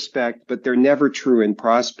retrospect, but they're never true in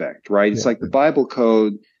prospect, right? It's like the Bible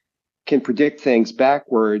code can predict things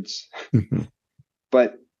backwards,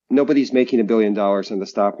 but nobody's making $1 billion on the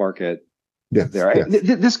stock market.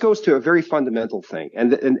 This goes to a very fundamental thing.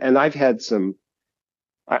 And I've had some,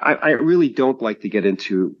 I really don't like to get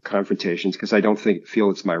into confrontations because I don't feel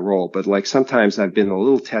it's my role, but like sometimes I've been a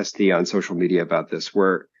little testy on social media about this,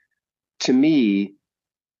 where to me,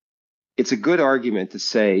 it's a good argument to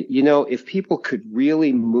say, if people could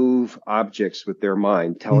really move objects with their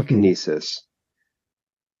mind, telekinesis,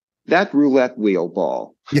 that roulette wheel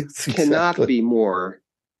ball cannot be more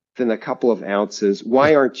than a couple of ounces.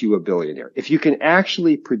 Why aren't you a billionaire? If you can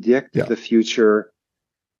actually predict the future,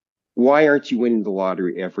 why aren't you winning the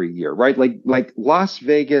lottery every year, right? Like Las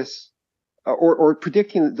Vegas, or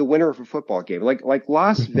predicting the winner of a football game, like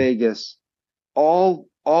Las Vegas, all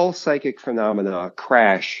psychic phenomena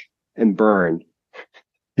crash and burn.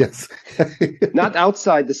 Yes. Not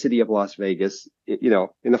outside the city of Las Vegas, in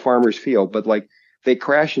the farmer's field, but like, they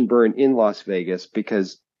crash and burn in Las Vegas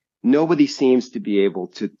because nobody seems to be able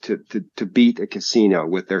to beat a casino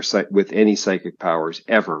with any psychic powers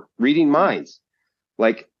ever. Reading minds,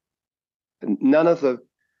 like none of the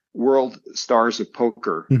world stars of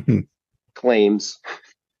poker claims.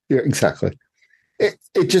 Yeah, exactly. It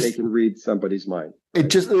just, they can read somebody's mind.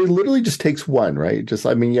 Right? It literally just takes one, right? Just,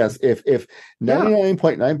 yes, if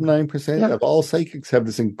 99.99% of all psychics have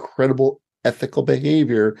this incredible ethical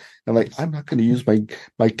behavior, and like, I'm not going to use my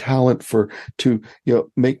talent to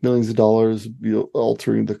make millions of dollars,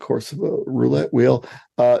 altering the course of a roulette wheel.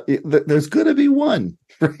 There's going to be one,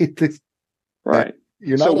 right? Right.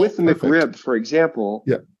 You're not with the McRib, for example,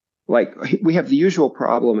 like we have the usual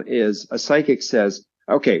problem is a psychic says,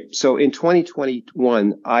 okay, so in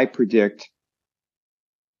 2021, I predict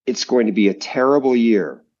it's going to be a terrible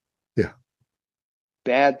year.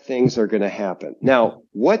 Bad things are going to happen. Now,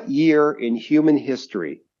 what year in human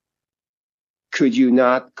history could you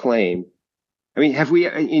not claim? Have we,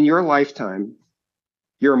 in your lifetime,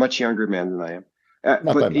 you're a much younger man than I am.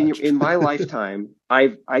 But in my lifetime,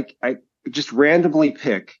 I just randomly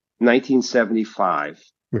pick 1975.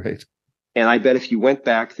 Right. And I bet if you went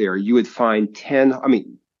back there, you would find 10,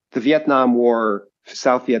 the Vietnam War,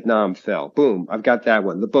 South Vietnam fell. Boom. I've got that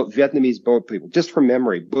one. The Vietnamese boat people, just from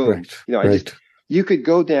memory. Boom. Right. You could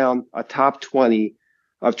go down a top 20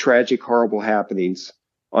 of tragic, horrible happenings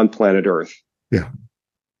on planet Earth. Yeah.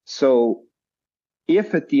 So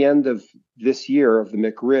if at the end of this year of the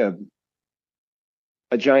McRib,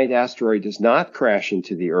 a giant asteroid does not crash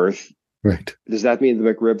into the Earth, right, does that mean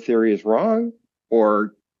the McRib theory is wrong?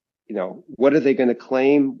 Or, what are they going to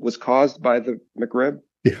claim was caused by the McRib?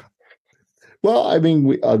 Yeah. Well,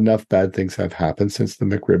 enough bad things have happened since the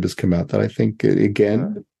McRib has come out that I think,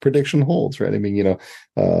 again, prediction holds, right?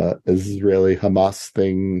 Israeli-Hamas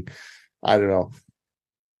thing, I don't know.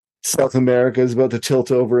 South America is about to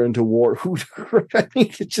tilt over into war.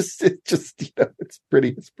 It's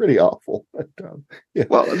pretty awful. But,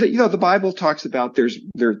 Well, the Bible talks about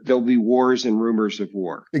there'll be wars and rumors of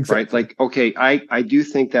war, exactly. Right? Like, okay, I do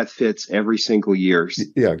think that fits every single year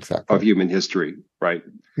of human history, right?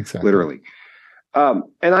 Exactly. Literally. And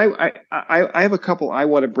I have a couple I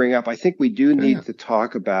want to bring up. I think we do need to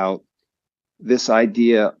talk about this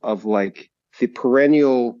idea of like the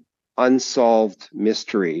perennial unsolved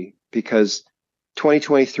mystery because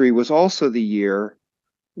 2023 was also the year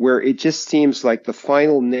where it just seems like the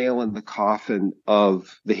final nail in the coffin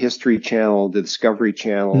of the History Channel, the Discovery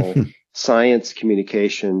Channel, science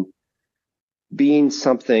communication being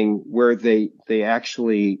something where they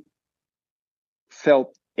actually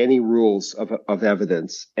felt any rules of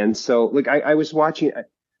evidence. And so, like, I was watching,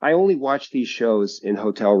 I only watch these shows in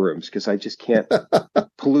hotel rooms because I just can't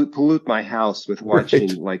pollute my house with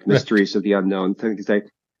watching like Mysteries of the Unknown things.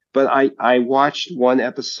 But I watched one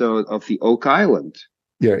episode of the Oak Island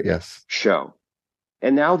show.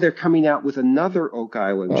 And now they're coming out with another Oak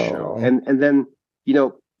Island show. And then, you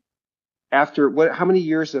know, after how many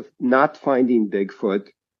years of not finding Bigfoot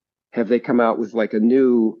have they come out with like a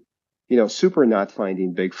new, you know, super not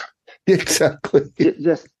finding Bigfoot? Exactly.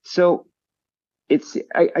 So it's,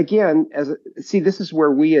 again, this is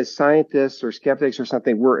where we as scientists or skeptics or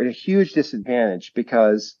something, we're at a huge disadvantage,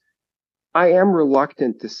 because I am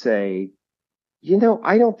reluctant to say, you know,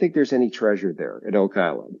 I don't think there's any treasure there at Oak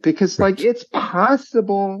Island, because like it's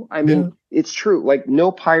possible. I mean, it's true. Like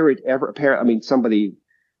no pirate ever, apparently, I mean, somebody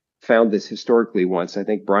found this historically once. I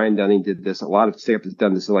think Brian Dunning did this. A lot of skeptics have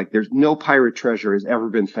done this. So like there's no pirate treasure has ever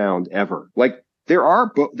been found ever. Like there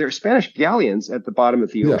are Spanish galleons at the bottom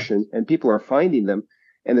of the ocean and people are finding them,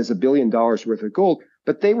 and there's $1 billion worth of gold,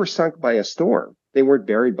 but they were sunk by a storm. They weren't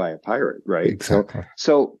buried by a pirate, right? Exactly.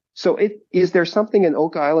 So is there something in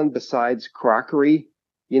Oak Island besides crockery,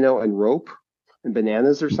 you know, and rope and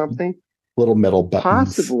bananas or something? Little metal buttons.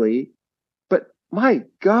 Possibly. But my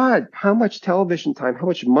God, how much television time, how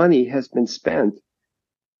much money has been spent?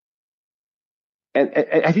 And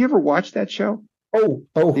have you ever watched that show? Oh.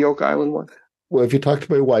 The Oak Island one? Well, if you talk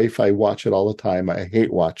to my wife, I watch it all the time. I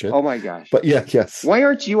hate watch it. Oh my gosh. But yes. Why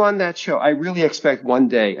aren't you on that show? I really expect one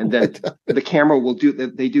day, and then the camera will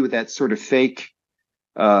they do that sort of fake,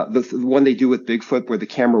 the one they do with Bigfoot where the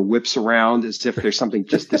camera whips around as if there's something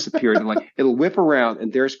just disappeared, and like it'll whip around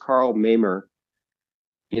and there's Carl Maimer,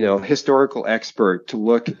 you know, historical expert, to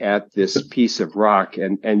look at this piece of rock,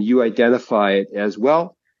 and you identify it as,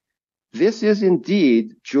 well, this is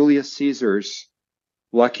indeed Julius Caesar's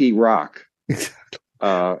lucky rock.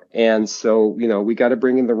 And so, you know, we got to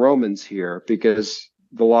bring in the Romans here, because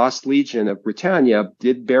the Lost Legion of Britannia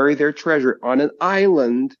did bury their treasure on an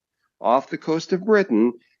island off the coast of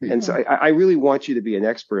Britain. And so I really want you to be an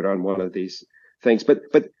expert on one of these things. But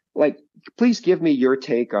like, please give me your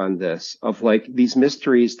take on this, of like these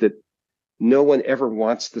mysteries that no one ever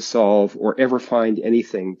wants to solve or ever find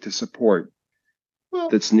anything to support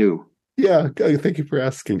that's new. Yeah, thank you for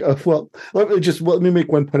asking. Well, let me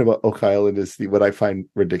make one point about Oak Island. Is what I find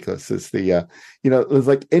ridiculous is the you know, it's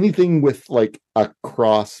like anything with like a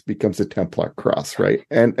cross becomes a Templar cross, right?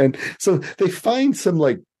 And so they find some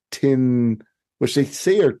like tin, which they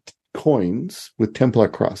say are coins with Templar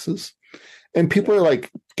crosses, and people are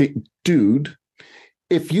like, dude,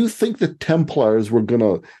 if you think the Templars were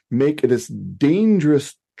gonna make this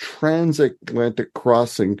dangerous transatlantic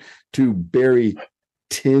crossing to bury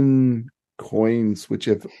tin coins which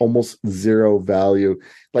have almost zero value,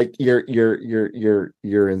 like you're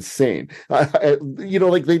insane. You know,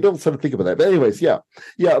 like they don't sort of think about that. But anyways, I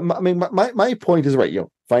mean, my point is right. You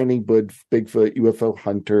know, finding Bigfoot, UFO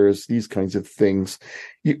hunters, these kinds of things,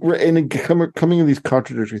 and coming to these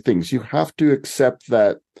contradictory things, you have to accept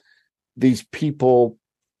that these people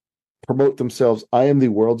promote themselves. I am the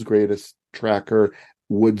world's greatest tracker,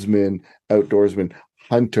 woodsman, outdoorsman,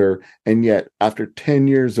 hunter, and yet after 10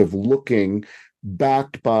 years of looking,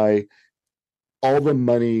 backed by all the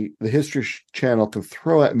money the History Channel can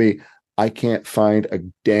throw at me, I can't find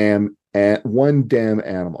one damn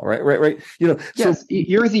animal. Right. You know, yes, so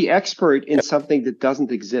you're the expert in something that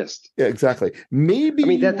doesn't exist. Yeah, exactly. Maybe, I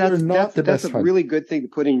mean, that's a really good thing to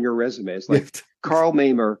put in your resume. It's like Carl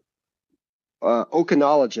Maimer,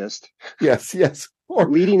 oceanologist. Yes. Or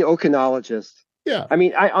leading oceanologist. Yeah. I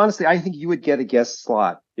mean, I think you would get a guest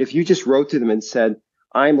slot if you just wrote to them and said,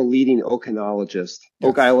 I'm a leading oceanologist,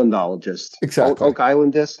 Oak Islandologist. Exactly. Oak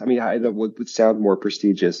Islandist. I mean, I would sound more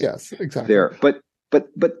prestigious. Yes, exactly. There. But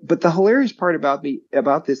the hilarious part about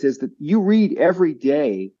this is that you read every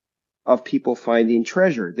day of people finding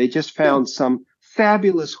treasure. They just found some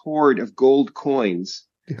fabulous hoard of gold coins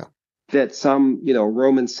that some, you know,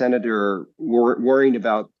 Roman senator worrying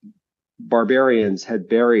about barbarians had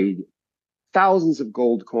buried. Thousands of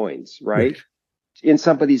gold coins, right? In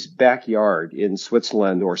somebody's backyard in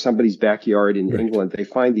Switzerland or somebody's backyard in England. They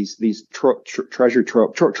find these treasure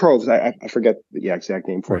troves. I forget the exact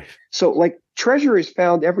name for it. So like treasure is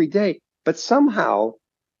found every day, but somehow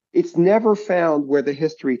it's never found where the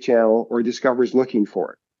History Channel or Discovery's looking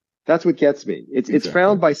for it. That's what gets me. It's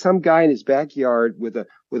found by some guy in his backyard with a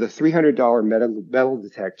 $300 metal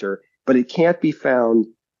detector, but it can't be found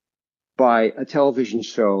by a television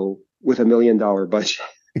show with $1 million budget.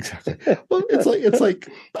 Exactly. Well, it's like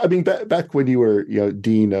I mean, back when you were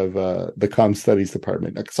dean of the comm studies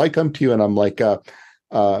department, because I come to you and I'm like, dean,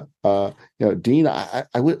 I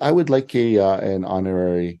would like an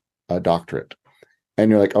honorary doctorate, and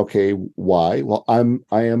you're like, okay, why? Well,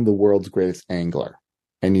 I am the world's greatest angler,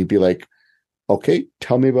 and you'd be like, okay,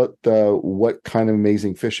 tell me about what kind of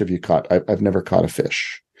amazing fish have you caught? I've never caught a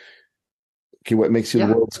fish. Okay, what makes you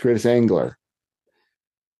the world's greatest angler?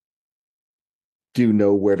 Do you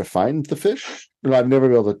know where to find the fish? No, I've never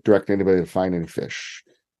been able to direct anybody to find any fish.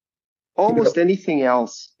 Almost anything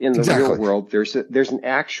else in the real world, there's an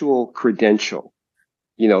actual credential,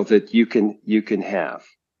 that you can have,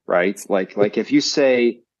 right? Like if you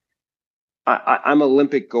say, I'm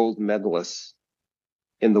Olympic gold medalist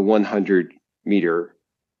in the 100-meter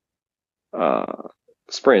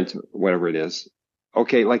sprint, whatever it is.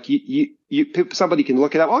 Okay, like somebody can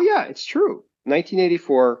look it up. Oh yeah, it's true.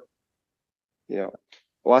 1984.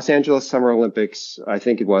 Los Angeles Summer Olympics, I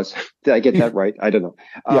think it was. Did I get that right? I don't know.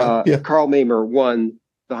 Carl Mamer won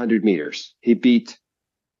the 100 meters. He beat,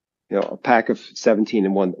 a pack of 17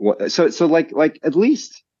 and won. So like at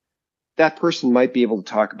least that person might be able to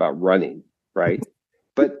talk about running, right?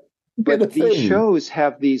 But these shows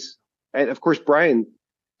have these, and of course, Brian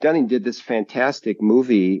Dunning did this fantastic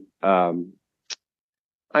movie.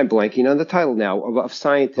 I'm blanking on the title now of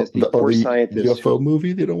scientists. The scientists. UFO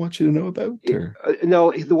movie they don't want you to know about?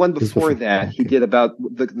 No, the one before that he did about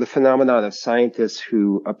the phenomenon of scientists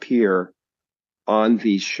who appear on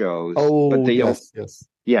these shows. Oh, but they yes.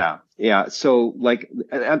 Yeah. So like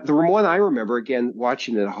the one I remember again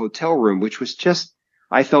watching in a hotel room, which was just,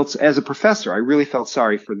 I felt as a professor, I really felt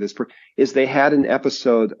sorry for this. Is they had an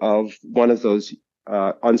episode of one of those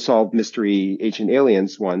unsolved mystery ancient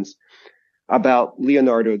aliens ones about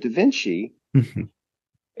Leonardo da Vinci. Mm-hmm.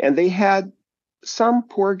 And they had some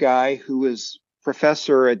poor guy who was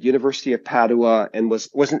professor at University of Padua and was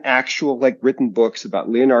an actual written books about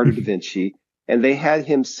Leonardo da Vinci. And they had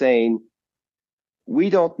him saying, we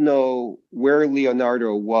don't know where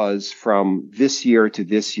Leonardo was from this year to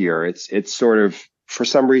this year. It's sort of, for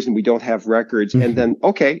some reason, we don't have records. Mm-hmm. And then,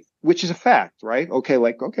 okay, which is a fact, right? Okay,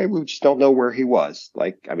 we just don't know where he was.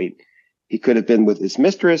 He could have been with his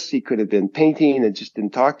mistress. He could have been painting and just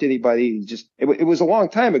didn't talk to anybody. It was a long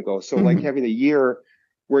time ago. So mm-hmm. Having a year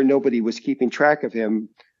where nobody was keeping track of him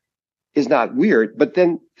is not weird. But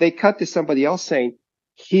then they cut to somebody else saying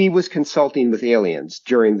he was consulting with aliens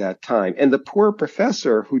during that time. And the poor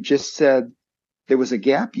professor who just said there was a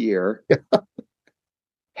gap year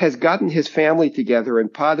has gotten his family together in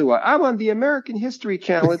Padua. I'm on the American History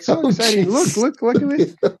Channel. It's so exciting. Geez. Look at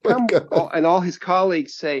this. And all his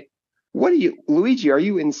colleagues say, what are you, Luigi? Are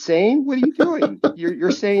you insane? What are you doing?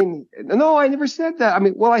 You're saying, no, I never said that. I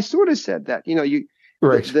mean, well, I sort of said that.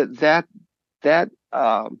 Right. That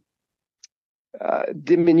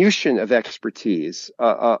diminution of expertise,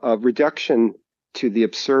 a reduction to the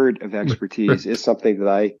absurd of expertise is something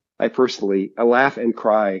that I personally laugh and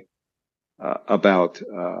cry about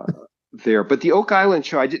there. But the Oak Island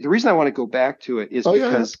show, the reason I want to go back to it is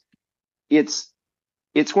because it's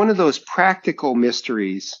one of those practical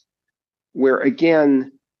mysteries where,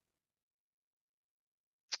 again,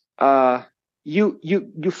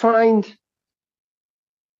 you find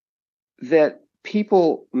that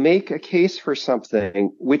people make a case for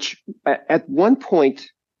something which at one point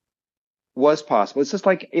was possible. It's just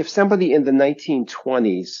like if somebody in the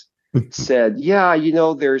 1920s said,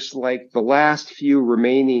 there's the last few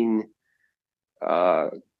remaining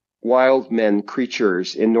wild men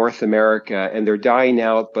creatures in North America and they're dying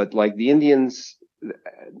out, but the Indians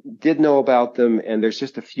did know about them and there's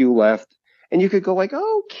just a few left. And you could go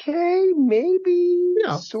okay, maybe,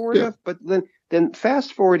 sort of. But then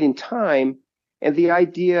fast forward in time and the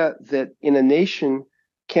idea that in a nation,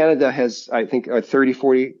 Canada has, I think, a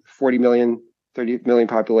 30 million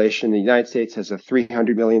population. The United States has a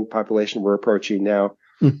 300 million population we're approaching now.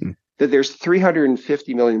 Mm-hmm. That there's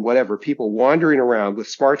 350 million, whatever, people wandering around with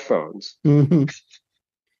smartphones. Mm-hmm.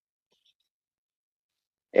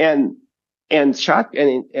 And shot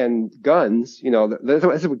and guns,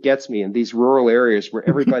 that's what gets me in these rural areas where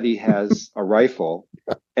everybody has a rifle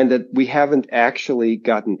and that we haven't actually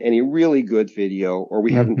gotten any really good video or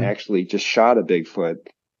we haven't actually just shot a Bigfoot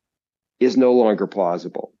is no longer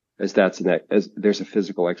plausible as there's a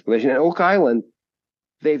physical explanation. And Oak Island,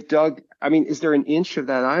 they've dug, is there an inch of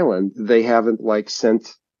that island they haven't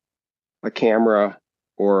sent a camera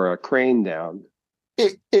or a crane down?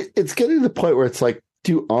 It's getting to the point where it's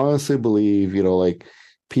do you honestly believe, like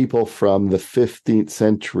people from the 15th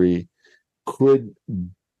century could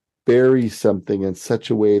bury something in such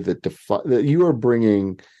a way that that you are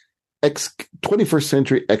bringing 21st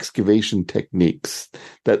century excavation techniques,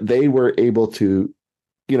 that they were able to,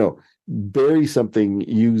 bury something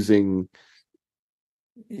using,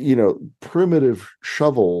 primitive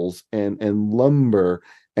shovels and lumber,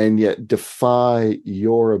 and yet defy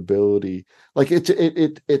your ability? Like it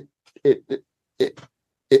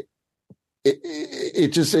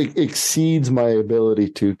just exceeds my ability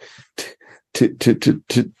to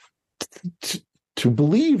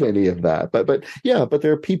believe any of that. But yeah, but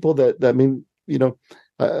there are people that I mean,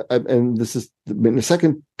 and this is the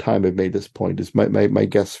second time I've made this point, is my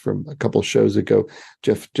guest from a couple shows ago,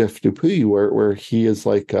 Jeff Dupuy, where he is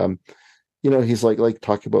like, he's like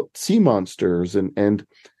talking about sea monsters, and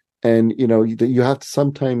you have to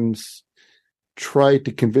sometimes try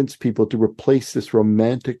to convince people to replace this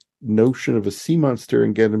romantic notion of a sea monster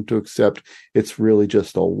and get them to accept it's really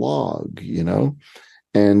just a log,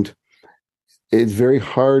 and it's very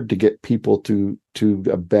hard to get people to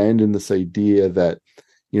abandon this idea that,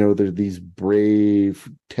 there are these brave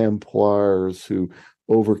Templars who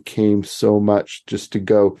overcame so much just to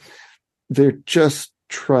go, they're just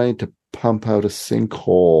trying to pump out a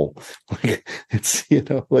sinkhole. Like it's,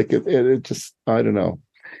 like it just, I don't know.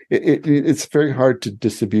 It's very hard to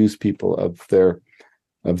disabuse people of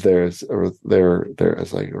theirs, or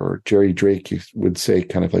as like, or Jerry Drake would say,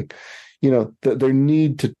 kind of like, their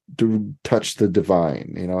need to touch the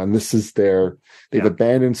divine, and this is they've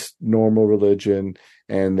abandoned normal religion,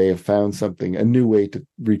 and they have found a new way to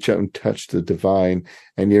reach out and touch the divine.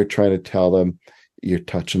 And you're trying to tell them you're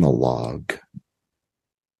touching a log.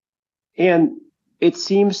 And it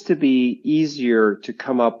seems to be easier to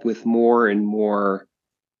come up with more and more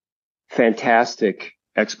fantastic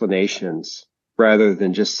explanations rather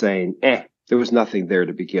than just saying, there was nothing there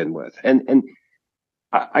to begin with. And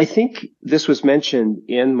I think this was mentioned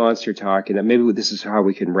in Monster Talk, and maybe this is how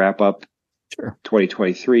we can wrap up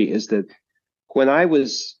 2023, is that when I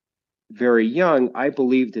was very young, I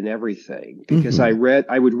believed in everything, because I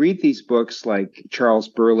would read these books like Charles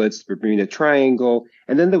Berlitz's The Bermuda Triangle.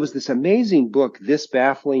 And then there was this amazing book, This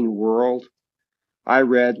Baffling World, I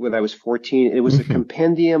read when I was 14. It was a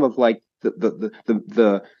compendium of like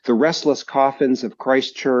the restless coffins of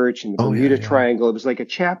Christchurch and the Bermuda Triangle. It was like a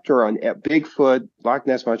chapter on Bigfoot, Loch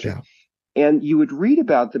Ness Monster. Yeah. And you would read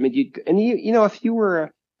about them, and if you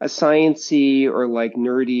were a sciencey or like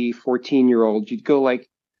nerdy 14-year-old, you'd go like,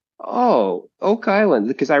 oh, Oak Island,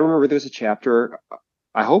 because I remember there was a chapter,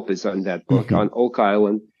 I hope it's on that book, on Oak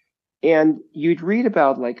Island. And you'd read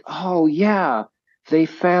about like, oh yeah, they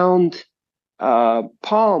found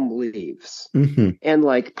palm leaves. And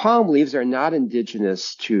like palm leaves are not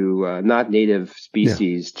indigenous to, not native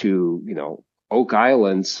species to, Oak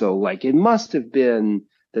Island. So like it must have been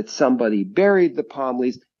that somebody buried the palm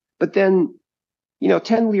leaves. But then,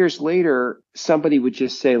 10 years later, somebody would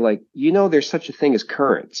just say like, there's such a thing as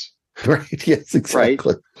currents. Right. Yes,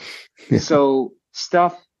 exactly. Right? Yeah. So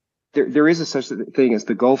stuff, there is such a thing as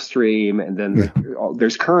the Gulf Stream, and then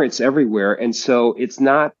there's currents everywhere. And so it's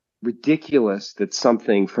not ridiculous that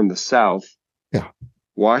something from the south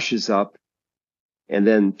washes up and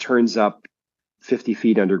then turns up 50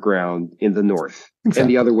 feet underground in the north, and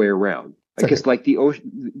the other way around. Because like the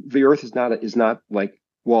earth is not like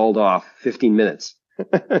walled off 15 minutes.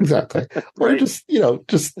 Exactly. Or right? just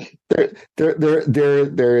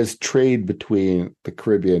there is trade between the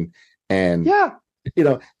Caribbean and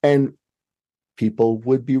and people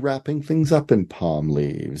would be wrapping things up in palm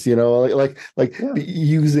leaves, like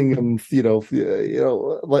using them,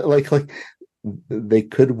 like they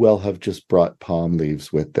could well have just brought palm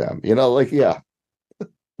leaves with them,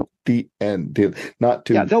 the end. Not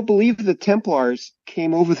to they'll believe the Templars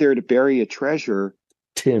came over there to bury a treasure,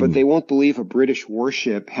 but they won't believe a British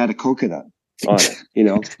warship had a coconut on it.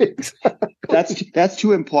 Exactly. That's too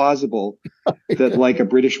implausible that like a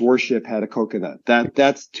British warship had a coconut.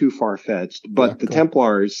 That's too far fetched. But the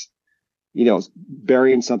Templars,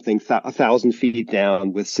 burying something 1,000 feet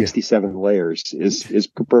down with 67 layers is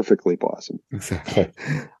perfectly possible. Exactly.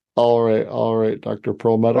 All right, Dr.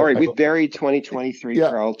 Perlmutter. All right, we've buried 2023,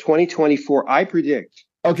 Carl. 2024, I predict.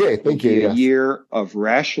 Okay, thank you. A year of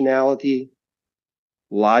rationality,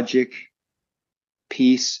 logic,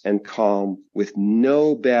 peace, and calm, with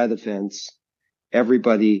no bad events.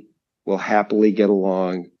 Everybody will happily get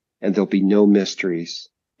along, and there'll be no mysteries.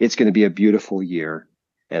 It's going to be a beautiful year.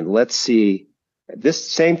 And let's see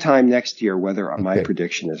this same time next year whether my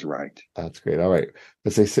prediction is right. That's great. All right.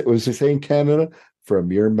 As they say in Canada,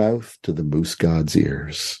 from your mouth to the moose god's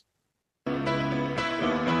ears.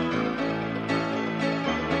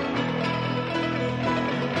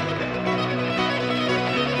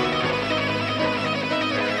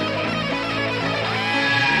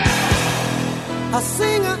 A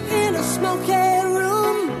singer in a smoky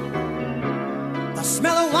room, the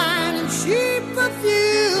smell of wine and cheap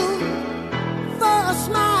perfume. For a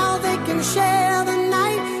smile they can share the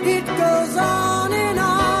night. It goes on and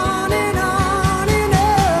on and on and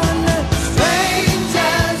on.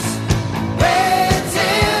 Strangers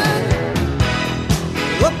waiting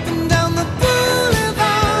up and down the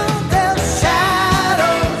boulevard, their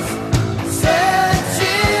shadows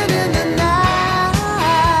searching in the night.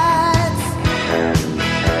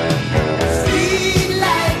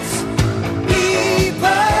 Streetlights,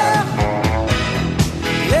 people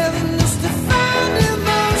living just to find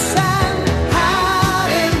emotion,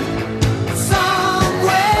 hiding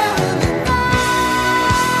somewhere in the night.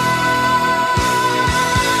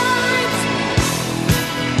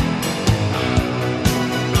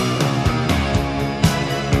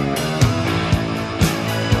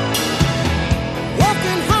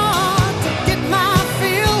 Working hard to get my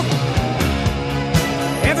fill.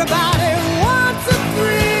 Everybody wants a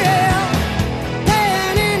thrill.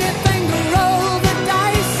 Paying anything to roll the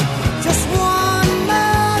dice just one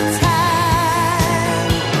more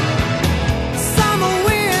time. Some will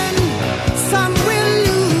win, some will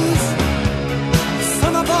lose.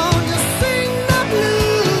 Some are born to sing the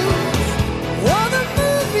blues. Oh, the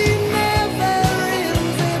movie never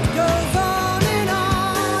ends. It goes on and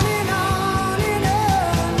on and on and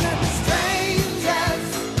on. Strangers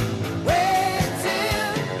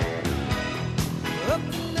waiting up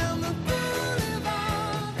and down the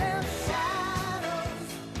boulevard, their shadows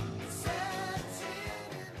searching.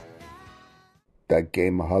 That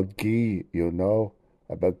game huggy, you know,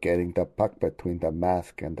 about getting the puck between the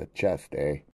mask and the chest, eh?